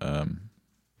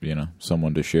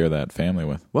someone to share that family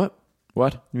with. What?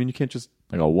 What? I mean, you can't just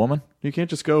like a woman? You can't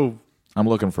just go. I'm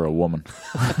looking for a woman.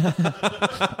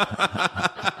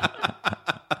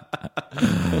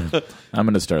 I'm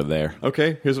going to start there.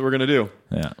 Okay, here's what we're going to do.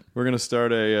 Yeah, we're going to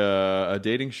start a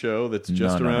dating show that's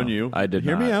just around you. I did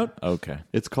Hear not. me out. Okay,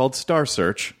 it's called Star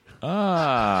Search.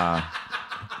 Ah.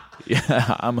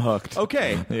 Yeah, I'm hooked.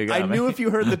 Okay. I knew if you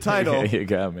heard the title, you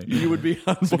got me. You would be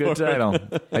on board. It's a good title.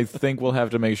 I think we'll have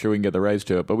to make sure we can get the rights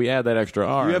to it, but we add that extra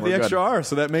R. You have the extra R,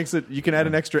 so that makes it, you can add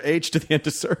an extra H to the end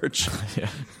of search. Yeah.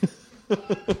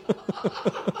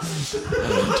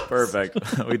 Perfect.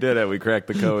 We did it. We cracked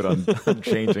the code on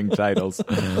changing titles.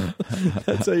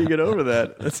 That's how you get over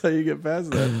that. That's how you get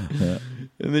past that. Yeah.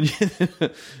 And then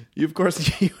you of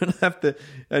course, you have to,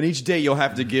 on each day you'll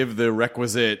have to give the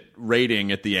requisite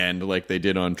rating at the end, like they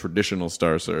did on traditional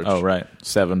Star Search. Oh, right.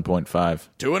 7.5.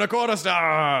 2.25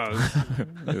 stars.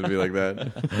 It would be like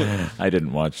that. I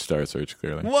didn't watch Star Search,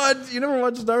 clearly. What? You never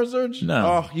watched Star Search? No.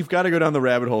 Oh, you've got to go down the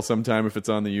rabbit hole sometime if it's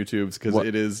on the YouTubes, because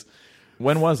it is.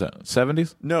 When was it?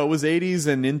 70s? No, it was 80s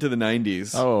and into the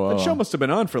 90s. Oh. That show must have been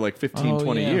on for like 15,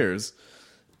 20 years.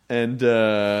 And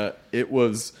it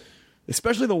was,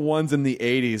 especially the ones in the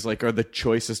 80s, like, are the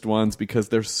choicest ones because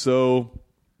they're so...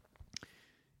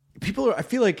 I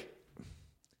feel like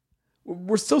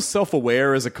we're so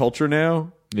self-aware as a culture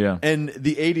now. Yeah. And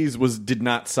the 80s did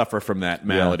not suffer from that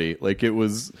malady. Yeah. Like, it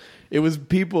was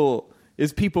people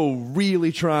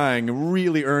really trying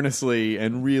really earnestly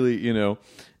and really,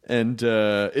 and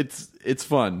it's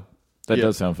fun. That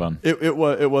does sound fun. It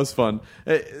was fun.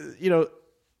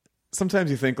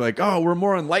 Sometimes you think like, oh, we're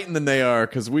more enlightened than they are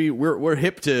because we're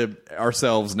hip to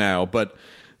ourselves now. But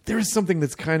there is something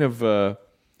that's kind of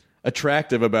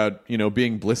attractive about,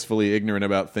 being blissfully ignorant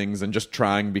about things and just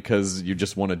trying because you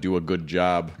just want to do a good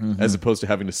job, as opposed to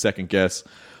having to second guess.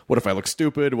 What if I look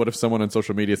stupid? What if someone on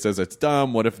social media says it's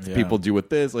dumb? What if people do with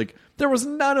this? Like, there was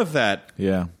none of that.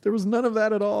 Yeah. There was none of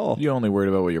that at all. You only worried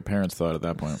about what your parents thought at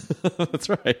that point. That's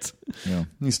right. Yeah.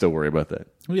 You still worry about that.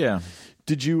 Yeah.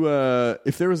 Did you,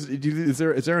 if there was, is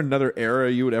there another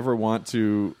era you would ever want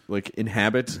to, like,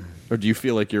 inhabit? Or do you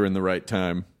feel like you're in the right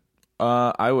time?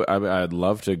 I'd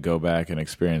love to go back and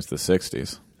experience the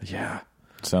 60s. Yeah.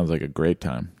 Sounds like a great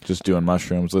time. Just doing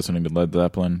mushrooms, listening to Led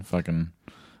Zeppelin. Fucking,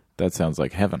 that sounds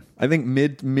like heaven. I think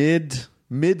mid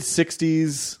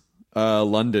 60s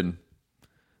London,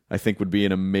 I think, would be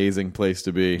an amazing place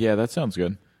to be. Yeah, that sounds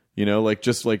good. Like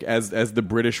just like as the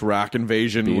British rock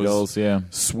invasion Beatles, was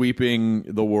sweeping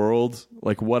the world,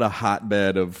 like what a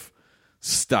hotbed of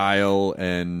style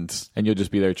and you'll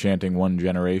just be there chanting One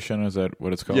Generation. Is that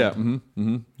what it's called? Yeah,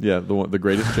 yeah, the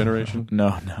greatest generation.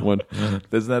 No. One.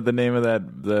 Isn't that the name of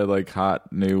the like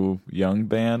hot new young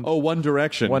band? Oh, One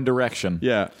Direction. One Direction.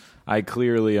 Yeah. I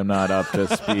clearly am not up to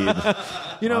speed.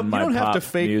 You don't have to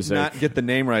fake music. not get the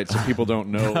name right so people don't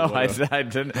know. No, I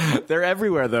didn't. They're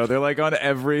everywhere though. They're like on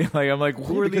every. Like I'm like,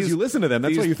 who are because these? you listen to them.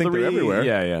 That's why you think they're everywhere.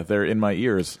 Yeah. They're in my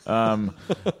ears. No,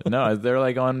 they're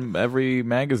like on every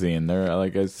magazine. They're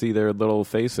like I see their little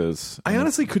faces. I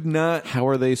honestly could not. How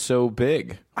are they so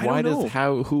big? I don't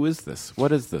know. Who is this?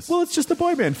 What is this? Well, it's just a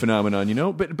boy band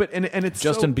phenomenon, But it's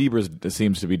Justin Bieber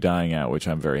seems to be dying out, which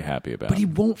I'm very happy about. But he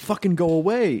won't fucking go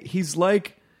away. He's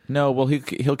like. No, well,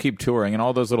 he'll keep touring, and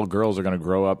all those little girls are going to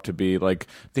grow up to be like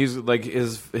these. Like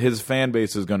his fan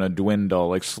base is going to dwindle,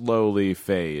 like slowly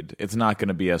fade. It's not going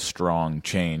to be a strong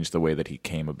change the way that he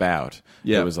came about.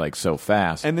 Yeah, it was like so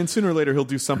fast. And then sooner or later he'll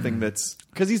do something that's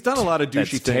because he's done a lot of douchey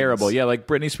things. Terrible. Yeah, like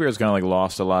Britney Spears kind of like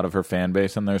lost a lot of her fan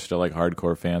base, and they're still like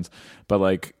hardcore fans, but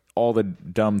like. All the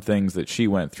dumb things that she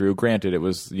went through, granted it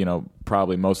was,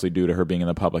 probably mostly due to her being in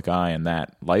the public eye and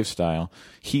that lifestyle.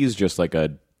 He's just like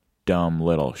a dumb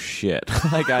little shit.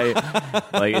 Like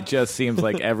it just seems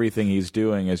like everything he's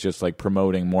doing is just like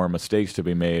promoting more mistakes to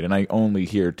be made, and I only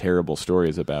hear terrible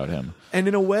stories about him. And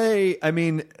in a way, I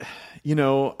mean,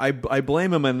 I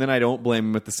blame him and then I don't blame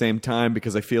him at the same time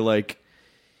because I feel like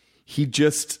he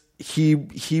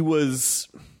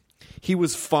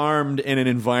was farmed in an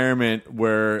environment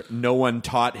where no one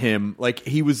taught him. Like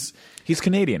he's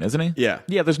Canadian, isn't he? Yeah.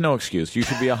 Yeah, there's no excuse. You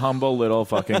should be a humble little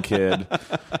fucking kid.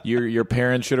 Your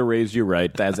parents should have raised you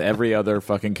right, as every other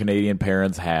fucking Canadian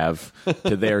parents have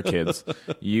to their kids.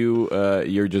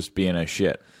 You're just being a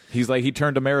shit. He's like, he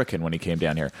turned American when he came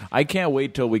down here. I can't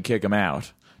wait till we kick him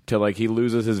out. Till like he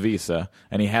loses his visa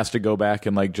and he has to go back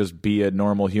and like just be a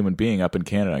normal human being up in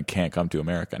Canada and can't come to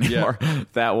America anymore. Yeah.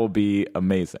 That will be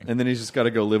amazing. And then he's just got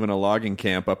to go live in a logging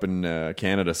camp up in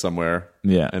Canada somewhere.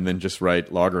 Yeah, and then just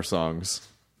write logger songs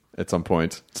at some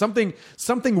point. Something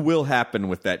will happen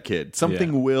with that kid.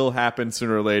 Something will happen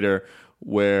sooner or later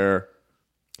where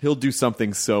he'll do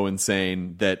something so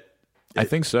insane that I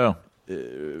think so.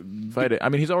 Fight it. I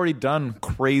mean, he's already done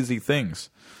crazy things.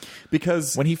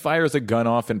 Because when he fires a gun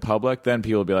off in public, then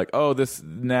people will be like, "Oh,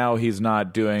 now he's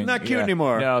not doing not cute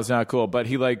anymore." No, it's not cool. But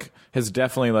he like has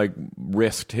definitely like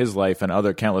risked his life and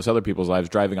countless other people's lives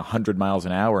driving 100 miles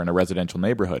an hour in a residential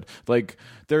neighborhood. Like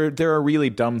there are really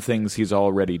dumb things he's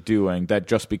already doing that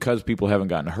just because people haven't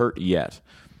gotten hurt yet,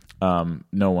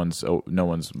 no one's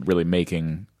really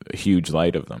making a huge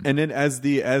light of them. And then as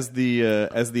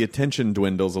the attention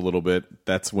dwindles a little bit,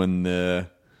 that's when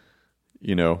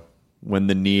when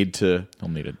the need to... He'll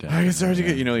need it down. I can start to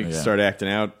get, you start acting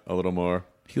out a little more.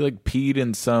 He like peed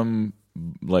in some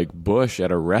like bush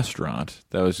at a restaurant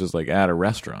that was just like at a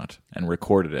restaurant and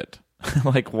recorded it.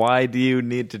 Like, why do you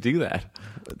need to do that?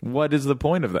 What is the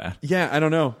point of that? Yeah, I don't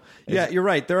know. Yeah, you're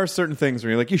right. There are certain things where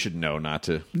you're like, you should know not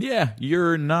to. Yeah,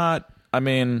 you're not... I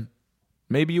mean...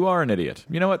 Maybe you are an idiot.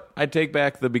 You know what? I take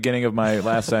back the beginning of my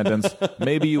last sentence.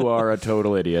 Maybe you are a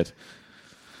total idiot.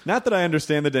 Not that I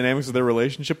understand the dynamics of their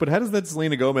relationship, but how does that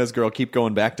Selena Gomez girl keep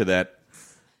going back to that?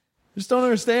 I just don't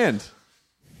understand.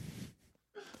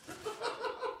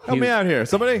 Help me out here.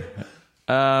 Somebody?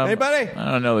 Anybody?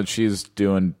 I don't know that she's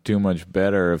doing too much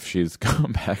better if she's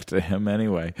going back to him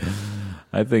anyway.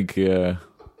 I think... I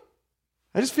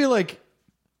just feel like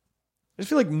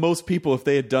most people, if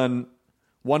they had done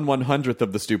 1/100th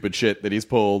of the stupid shit that he's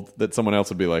pulled, that someone else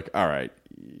would be like, all right,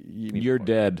 you're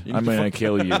dead. I'm going to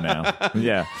kill you now.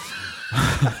 Yeah.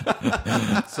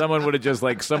 Someone would have just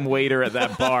like some waiter at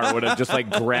that bar would have just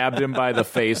like grabbed him by the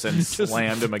face and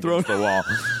slammed him against the wall.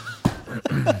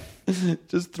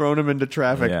 Just thrown him into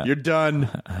traffic. Yeah. You're done.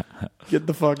 Get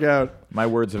the fuck out. My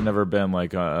words have never been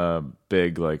like a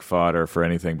big like fodder for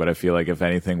anything, but I feel like if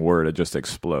anything were to just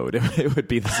explode, it would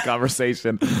be this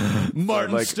conversation.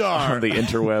 Martin Starr on the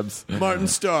interwebs. Martin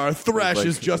Starr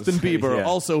thrashes Like, Justin Bieber, yeah.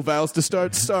 also vows to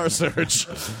start Star Search.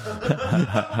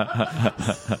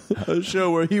 A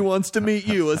show where he wants to meet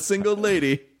you, a single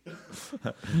lady.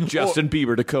 Justin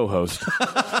Bieber to co-host.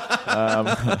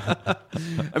 I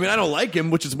mean, I don't like him,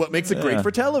 which is what makes it great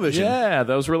for television. Yeah,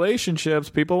 those relationships.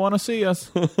 People want to see us.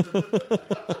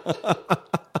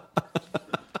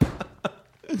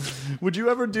 Would you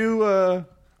ever do?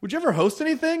 Would you ever host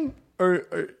anything? Or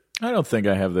I don't think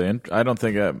I have the. I don't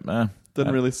think I.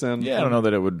 doesn't really sound. Yeah, I don't know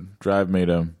that it would drive me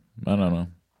to. I don't know.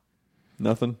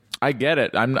 Nothing. I get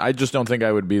it. I just don't think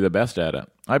I would be the best at it.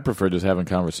 I prefer just having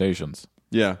conversations.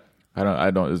 Yeah.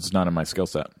 I don't. It's not in my skill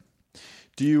set.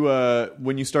 Do you,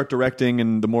 when you start directing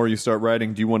and the more you start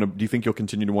writing, do you think you'll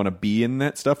continue to want to be in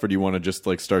that stuff, or do you want to just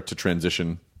like start to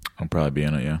transition? I'll probably be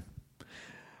in it. Yeah.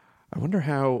 I wonder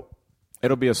how.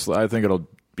 It'll be I think it'll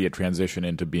be a transition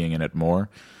into being in it more,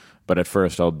 but at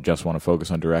first I'll just want to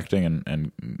focus on directing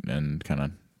and kind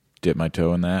of dip my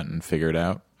toe in that and figure it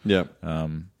out. Yeah.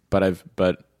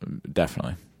 But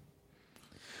definitely.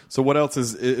 So what else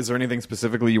is there anything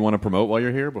specifically you want to promote while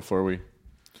you're here before we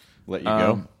let you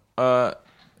go?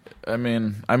 I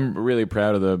mean, I'm really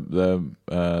proud of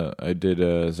the I did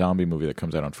a zombie movie that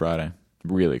comes out on Friday.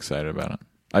 Really excited about it.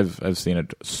 I've seen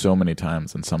it so many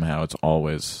times, and somehow it's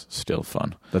always still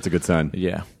fun. That's a good sign.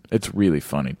 Yeah, it's really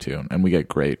funny too, and we get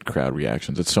great crowd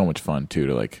reactions. It's so much fun too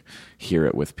to like hear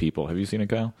it with people. Have you seen it,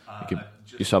 Kyle?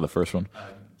 You saw the first one?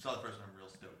 Saw the first one. I'm real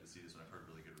stoked to see this one. I've heard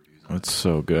really good reviews on it. It's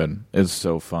so good. It's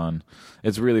so fun.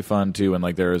 It's really fun too, and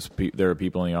like there are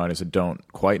people in the audience that don't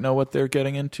quite know what they're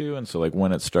getting into, and so like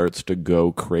when it starts to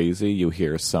go crazy, you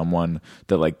hear someone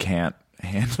that like can't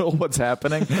handle what's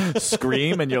happening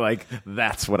scream, and you're like,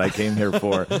 that's what I came here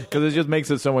for, because it just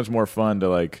makes it so much more fun to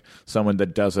like someone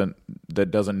that doesn't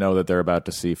know that they're about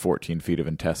to see 14 feet of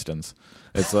intestines.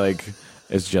 It's like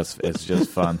it's just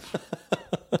fun. Throw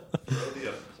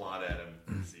the plot at him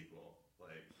in the sequel,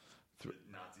 like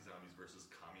Nazi zombies versus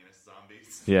communist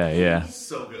zombies. Yeah.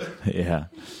 So good. Yeah,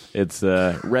 it's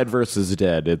red versus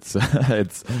dead. It's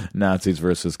Nazis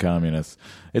versus communists.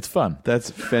 It's fun.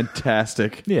 That's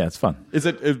fantastic. Yeah, it's fun. Is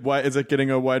it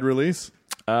getting a wide release?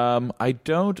 I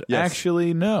don't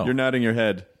actually know. You're nodding your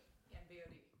head.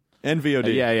 And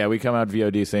VOD. Yeah, we come out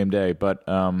VOD same day, but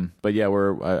yeah,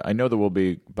 I know that we'll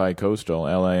be bi-coastal,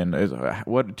 LA, and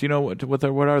what do you know? What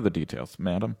are the details,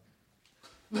 madam?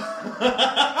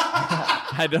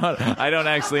 I don't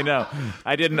actually know.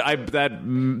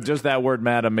 Just that word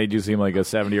 "madam" made you seem like a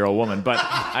 70-year-old woman, but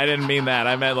I didn't mean that.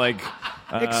 I meant like.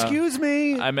 Excuse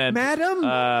me, I meant, madam.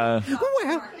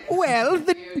 Well,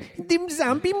 the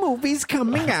zombie movie's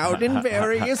coming out in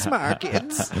various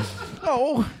markets.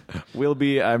 Oh, we'll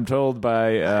be. I'm told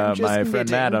by my friend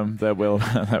knitting. Madam that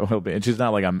will be. And she's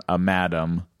not like a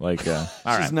madam. Like all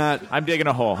right. She's not. I'm digging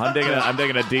a hole. I'm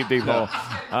digging a deep hole.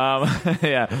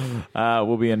 Yeah.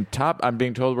 We'll be in top. I'm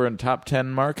being told we're in top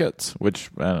 10 markets, which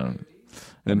And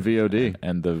VOD.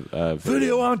 and the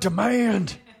video on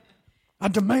demand. I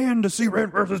demand to see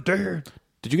Red versus Dead.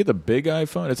 Did you get the big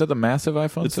iPhone? Is that the massive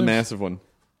iPhone? It's the 6? massive one.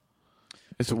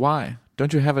 It's why?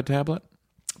 Don't you have a tablet?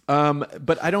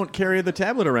 But I don't carry the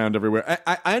tablet around everywhere.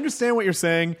 I understand what you're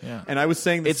saying, and I was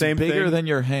saying the same thing. It's bigger than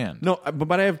your hand. No,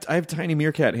 but I have tiny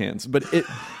meerkat hands. But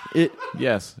it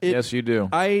Yes, you do.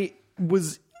 I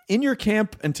was in your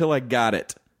camp until I got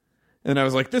it, and I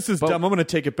was like, "This is dumb. I'm going to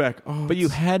take it back." Oh, but you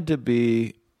had to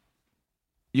be.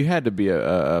 You had to be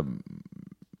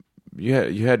You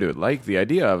had to like the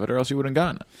idea of it, or else you wouldn't have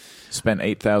gotten it. Spent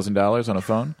 $8,000 on a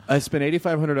phone. I spent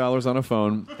 $8,500 on a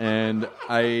phone, and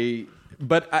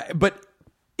but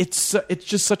it's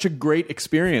just such a great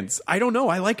experience. I don't know.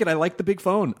 I like it. I like the big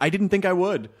phone. I didn't think I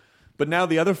would, but now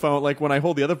the other phone, like when I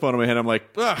hold the other phone in my hand, I'm like,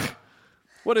 ugh,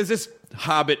 what is this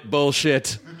Hobbit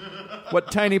bullshit?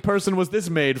 What tiny person was this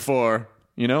made for?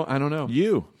 You know, I don't know.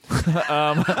 You.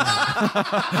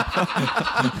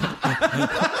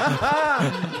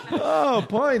 Oh,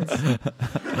 points.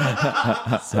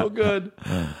 So good.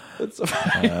 It's so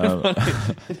funny.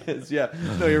 It is, yeah.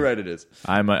 No, you're right, it is.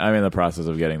 I'm in the process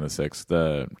of getting the 6,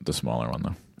 the smaller one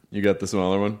though. You got the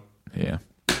smaller one? Yeah.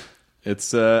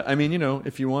 It's I mean, you know,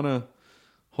 if you want to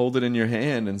hold it in your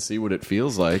hand and see what it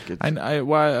feels like. I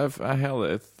held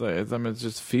it. I mean, it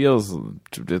just feels.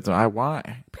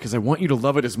 Why? Because I want you to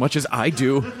love it as much as I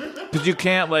do. Because you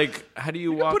can't like. How do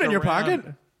you walk? Put it in your around?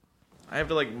 pocket. I have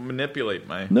to like manipulate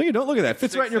my. No, you don't. Look at that.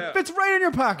 Fits right in your. out. Fits right in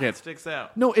your pocket. It sticks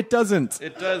out. No, it doesn't.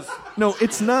 It does. No,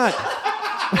 it's not.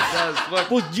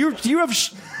 Look, Well, you have.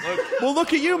 Well,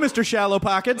 look at you, Mr. Shallow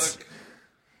Pockets. Look.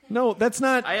 No, that's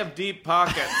not. I have deep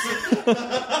pockets.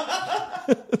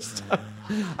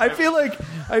 I feel like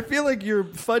you're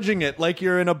fudging it, like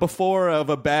you're in a before of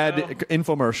a bad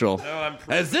infomercial. No, I'm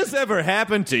Has this ever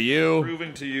happened to you?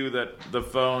 proving to you that the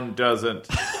phone doesn't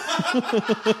go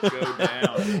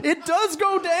down. It does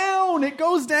go down. It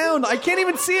goes down. I can't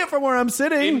even see it from where I'm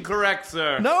sitting. Incorrect,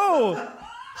 sir. No.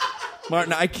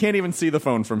 Martin, I can't even see the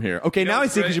phone from here. Okay, now I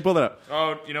see because you pulled it up.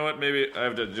 Oh, you know what? Maybe I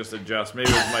have to just adjust. Maybe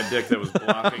it was my dick that was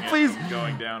blocking Please- it from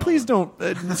going down. Please don't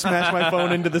smash my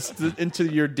phone into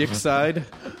your dick side.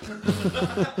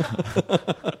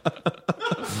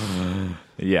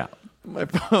 Yeah. My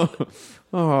phone.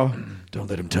 Oh, don't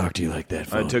let him talk to you like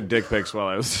that. I took dick pics while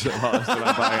I was still on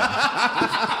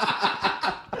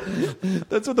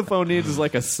That's what the phone needs is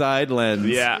like a side lens.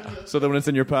 Yeah. So that when it's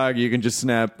in your pocket, you can just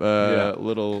snap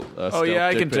little. Oh yeah,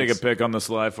 I can take a pic on the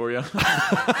sly for you.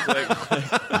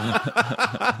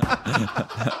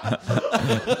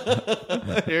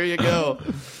 Here you go.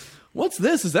 What's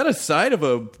this? Is that a side of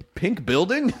a pink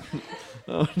building?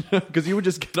 Oh, because you would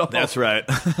just get off. That's right.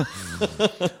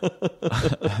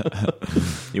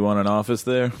 You want an office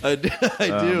there? I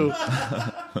do.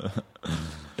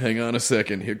 Hang on a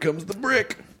second. Here comes the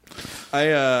brick.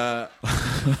 That's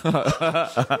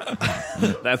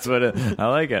what I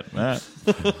like it. All right.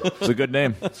 It's a good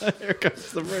name. Here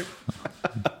comes the brick.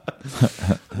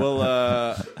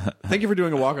 Well, thank you for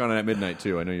doing a walk on at midnight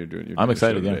too. I know you're doing. I'm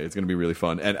excited. Yeah, Yeah, it's going to be really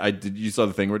fun. And you saw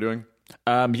the thing we're doing?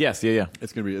 yes, yeah.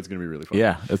 It's gonna be really fun.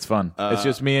 Yeah, it's fun. It's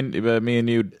just me and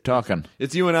you talking.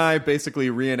 It's you and I basically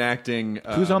reenacting.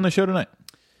 Who's on the show tonight?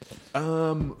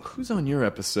 Who's on your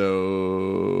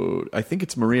episode? I think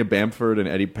it's Maria Bamford and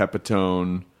Eddie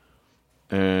Pepitone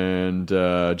and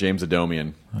James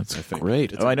Adomian. That's I think.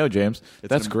 great. It's I know James.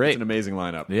 That's great. It's an amazing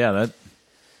lineup. Yeah,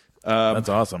 that's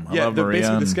awesome. I love Maria.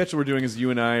 Basically, the sketch we're doing is you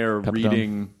and I are Pepitone.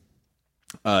 reading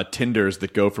Tinders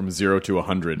that go from 0 to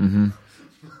 100. Mm-hmm.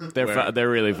 They're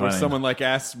really funny. Where someone like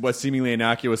asks what seemingly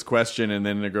innocuous question, and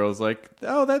then the girl's like,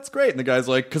 "Oh, that's great," and the guy's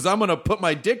like, "'Cause I'm gonna put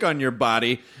my dick on your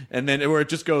body," and then where it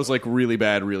just goes like really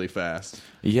bad, really fast.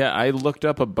 Yeah, I looked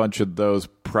up a bunch of those.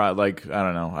 I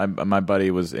don't know. My buddy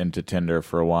was into Tinder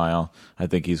for a while. I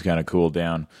think he's kind of cooled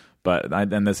down. But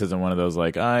and this isn't one of those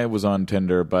like I was on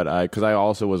Tinder, because I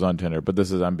also was on Tinder. But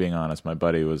this is, I'm being honest. My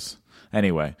buddy was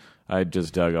anyway. I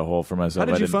just dug a hole for myself.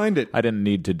 How did you find it? I didn't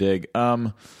need to dig.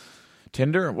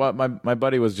 Tinder? Well, my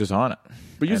buddy was just on it.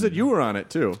 But you said you were on it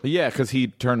too. Yeah, because he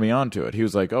turned me on to it. He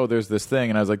was like, "Oh, there's this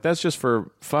thing," and I was like, "That's just for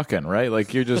fucking, right?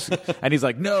 Like you're just." And he's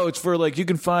like, "No, it's for like you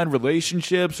can find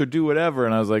relationships or do whatever."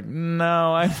 And I was like,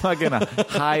 "No, I fucking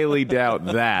highly doubt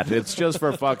that. It's just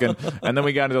for fucking." And then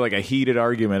we got into like a heated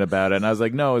argument about it, and I was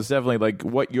like, "No, it's definitely like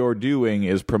what you're doing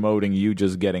is promoting you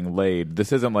just getting laid.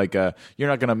 This isn't like you're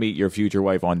not gonna meet your future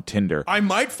wife on Tinder." I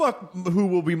might fuck who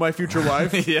will be my future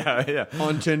wife. yeah.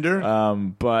 On Tinder.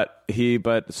 But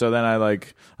so then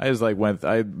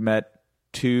I met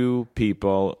 2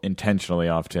 people intentionally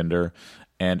off Tinder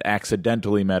and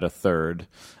accidentally met a third,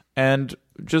 and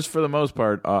just for the most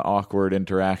part awkward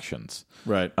interactions.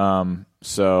 Right.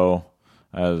 So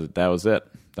that was it.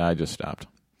 I just stopped.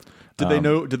 Did they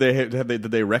know? Did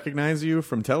they recognize you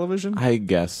from television? I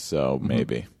guess so,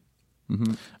 maybe.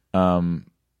 Mm-hmm.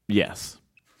 Yes.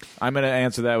 I'm going to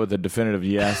answer that with a definitive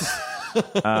yes.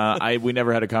 We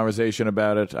never had a conversation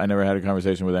about it. I never had a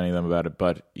conversation with any of them about it,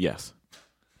 but yes.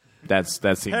 That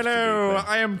seems Hello, to be the thing.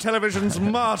 I am television's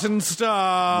Martin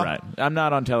Starr. Right. I'm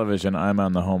not on television. I'm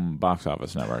on the home box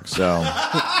office network. So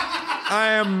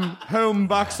I am home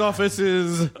box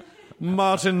office's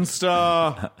Martin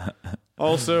Starr.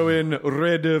 Also in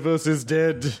Red vs.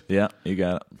 Dead. yeah, you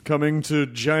got it. Coming to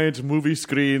giant movie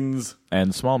screens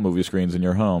And small movie screens in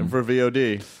your home. for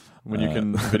VOD when you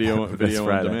can video This on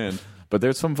Friday. demand. But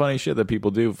there's some funny shit that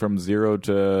people do from 0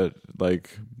 to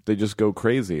like they just go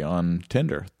crazy on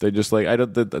Tinder. They just like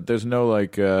there's no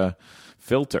like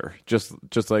filter.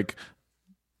 Just like,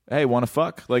 hey, want to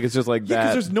fuck? Like it's just like Yeah,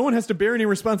 that. because no one has to bear any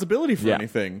responsibility for Yeah.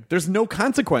 anything. There's no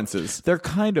consequences. There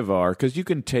kind of are, because you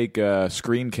can take a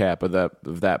screen cap of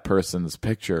that person's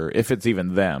picture if it's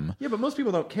even them. Yeah, but most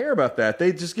people don't care about that.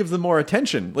 They just give them more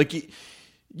attention. Like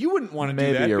you wouldn't want to do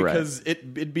Maybe that you're because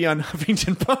it'd be on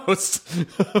Huffington Post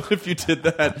if you did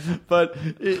that.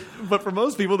 But for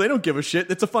most people, they don't give a shit.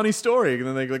 It's a funny story, and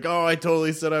then they're like, "Oh, I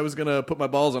totally said I was gonna put my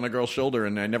balls on a girl's shoulder,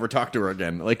 and I never talked to her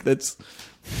again." Like that's,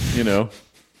 you know.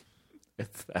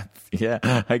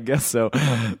 Yeah, I guess so.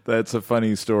 That's a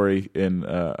funny story in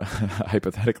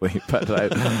hypothetically, but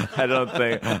I don't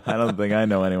think I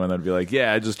know anyone that'd be like,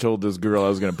 yeah, I just told this girl I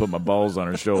was going to put my balls on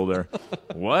her shoulder.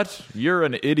 What? You're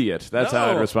an idiot. That's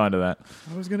how I'd respond to that.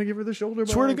 I was going to give her the shoulder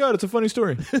ball. Swear to God, it's a funny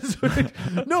story.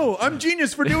 No, I'm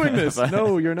genius for doing this.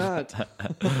 No, you're not.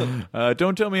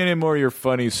 Don't tell me any more of your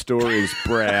funny stories,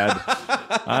 Brad.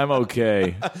 I'm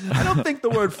okay. I don't think the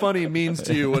word funny means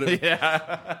to you what it...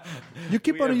 Yeah. You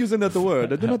keep on using that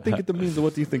word. I do not think it means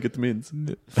what do you think it means.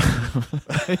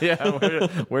 Yeah,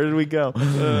 where did we go?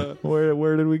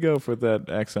 Where did we go for that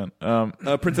accent?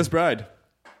 Princess Bride.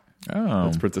 Oh.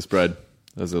 That's Princess Bride.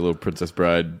 That's a little Princess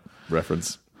Bride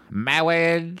reference.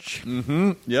 Marriage.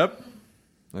 Mm-hmm. Yep.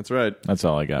 That's right. That's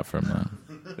all I got from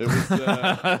It was.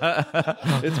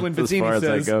 It's when Bettini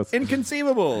says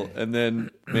 "inconceivable," and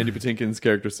then Mandy Patinkin's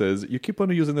character says, "You keep on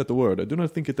using that word. I do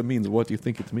not think it means what you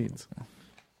think it means."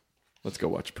 Let's go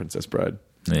watch Princess Bride.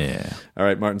 Yeah. All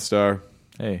right, Martin Starr.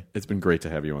 Hey, it's been great to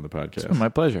have you on the podcast. It's been my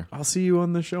pleasure. I'll see you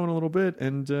on the show in a little bit,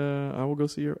 and I will go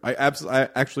see your. I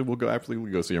actually will go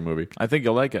absolutely go see your movie. I think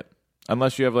you'll like it,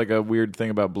 unless you have like a weird thing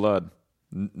about blood.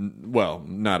 Well,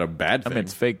 not a bad thing. I mean,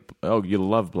 it's fake. Oh, you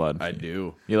love blood. I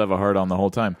do. You'll have a hard on the whole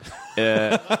time.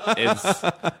 It's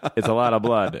a lot of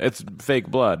blood. It's fake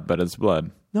blood, but it's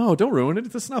blood. No, don't ruin it.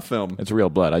 It's a snuff film. It's real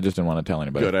blood. I just didn't want to tell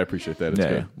anybody. Good. I appreciate that. It's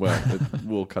good. Yeah. Well,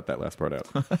 we'll cut that last part out.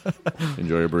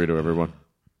 Enjoy your burrito, everyone.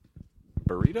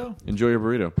 Burrito? Enjoy your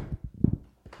burrito.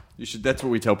 You should. That's what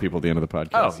we tell people at the end of the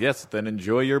podcast. Oh, yes. Then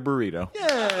enjoy your burrito.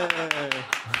 Yay!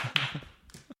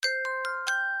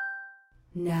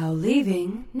 Now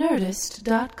leaving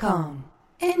Nerdist.com.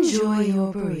 Enjoy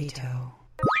your burrito.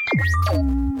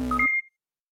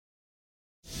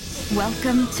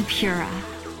 Welcome to Pura,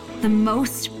 the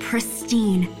most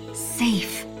pristine,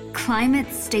 safe,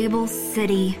 climate-stable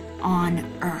city on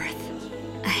Earth.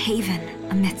 A haven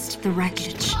amidst the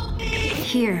wreckage.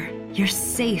 Here, you're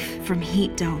safe from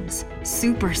heat domes,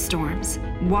 superstorms,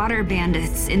 water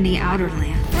bandits in the outer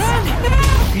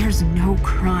lands. There's no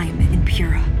crime in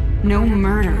Pura. No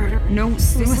murder, no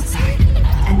suicide,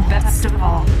 and best of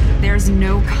all, there's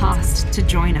no cost to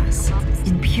join us.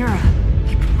 In Pura,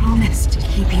 we promise to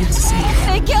keep you safe.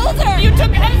 They killed her! You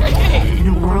took everything! In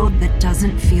a world that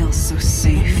doesn't feel so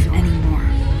safe anymore,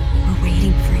 we're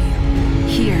waiting for you,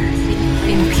 here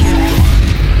in Pura.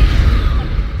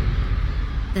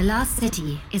 The Last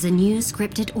City is a new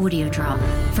scripted audio drama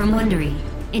from Wondery.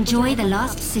 Enjoy The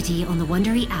Last City on the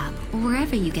Wondery app or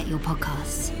wherever you get your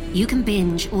podcasts. You can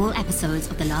binge all episodes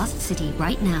of The Last City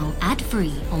right now,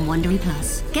 ad-free on Wondery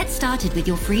Plus. Get started with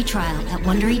your free trial at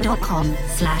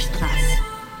Wondery.com/plus.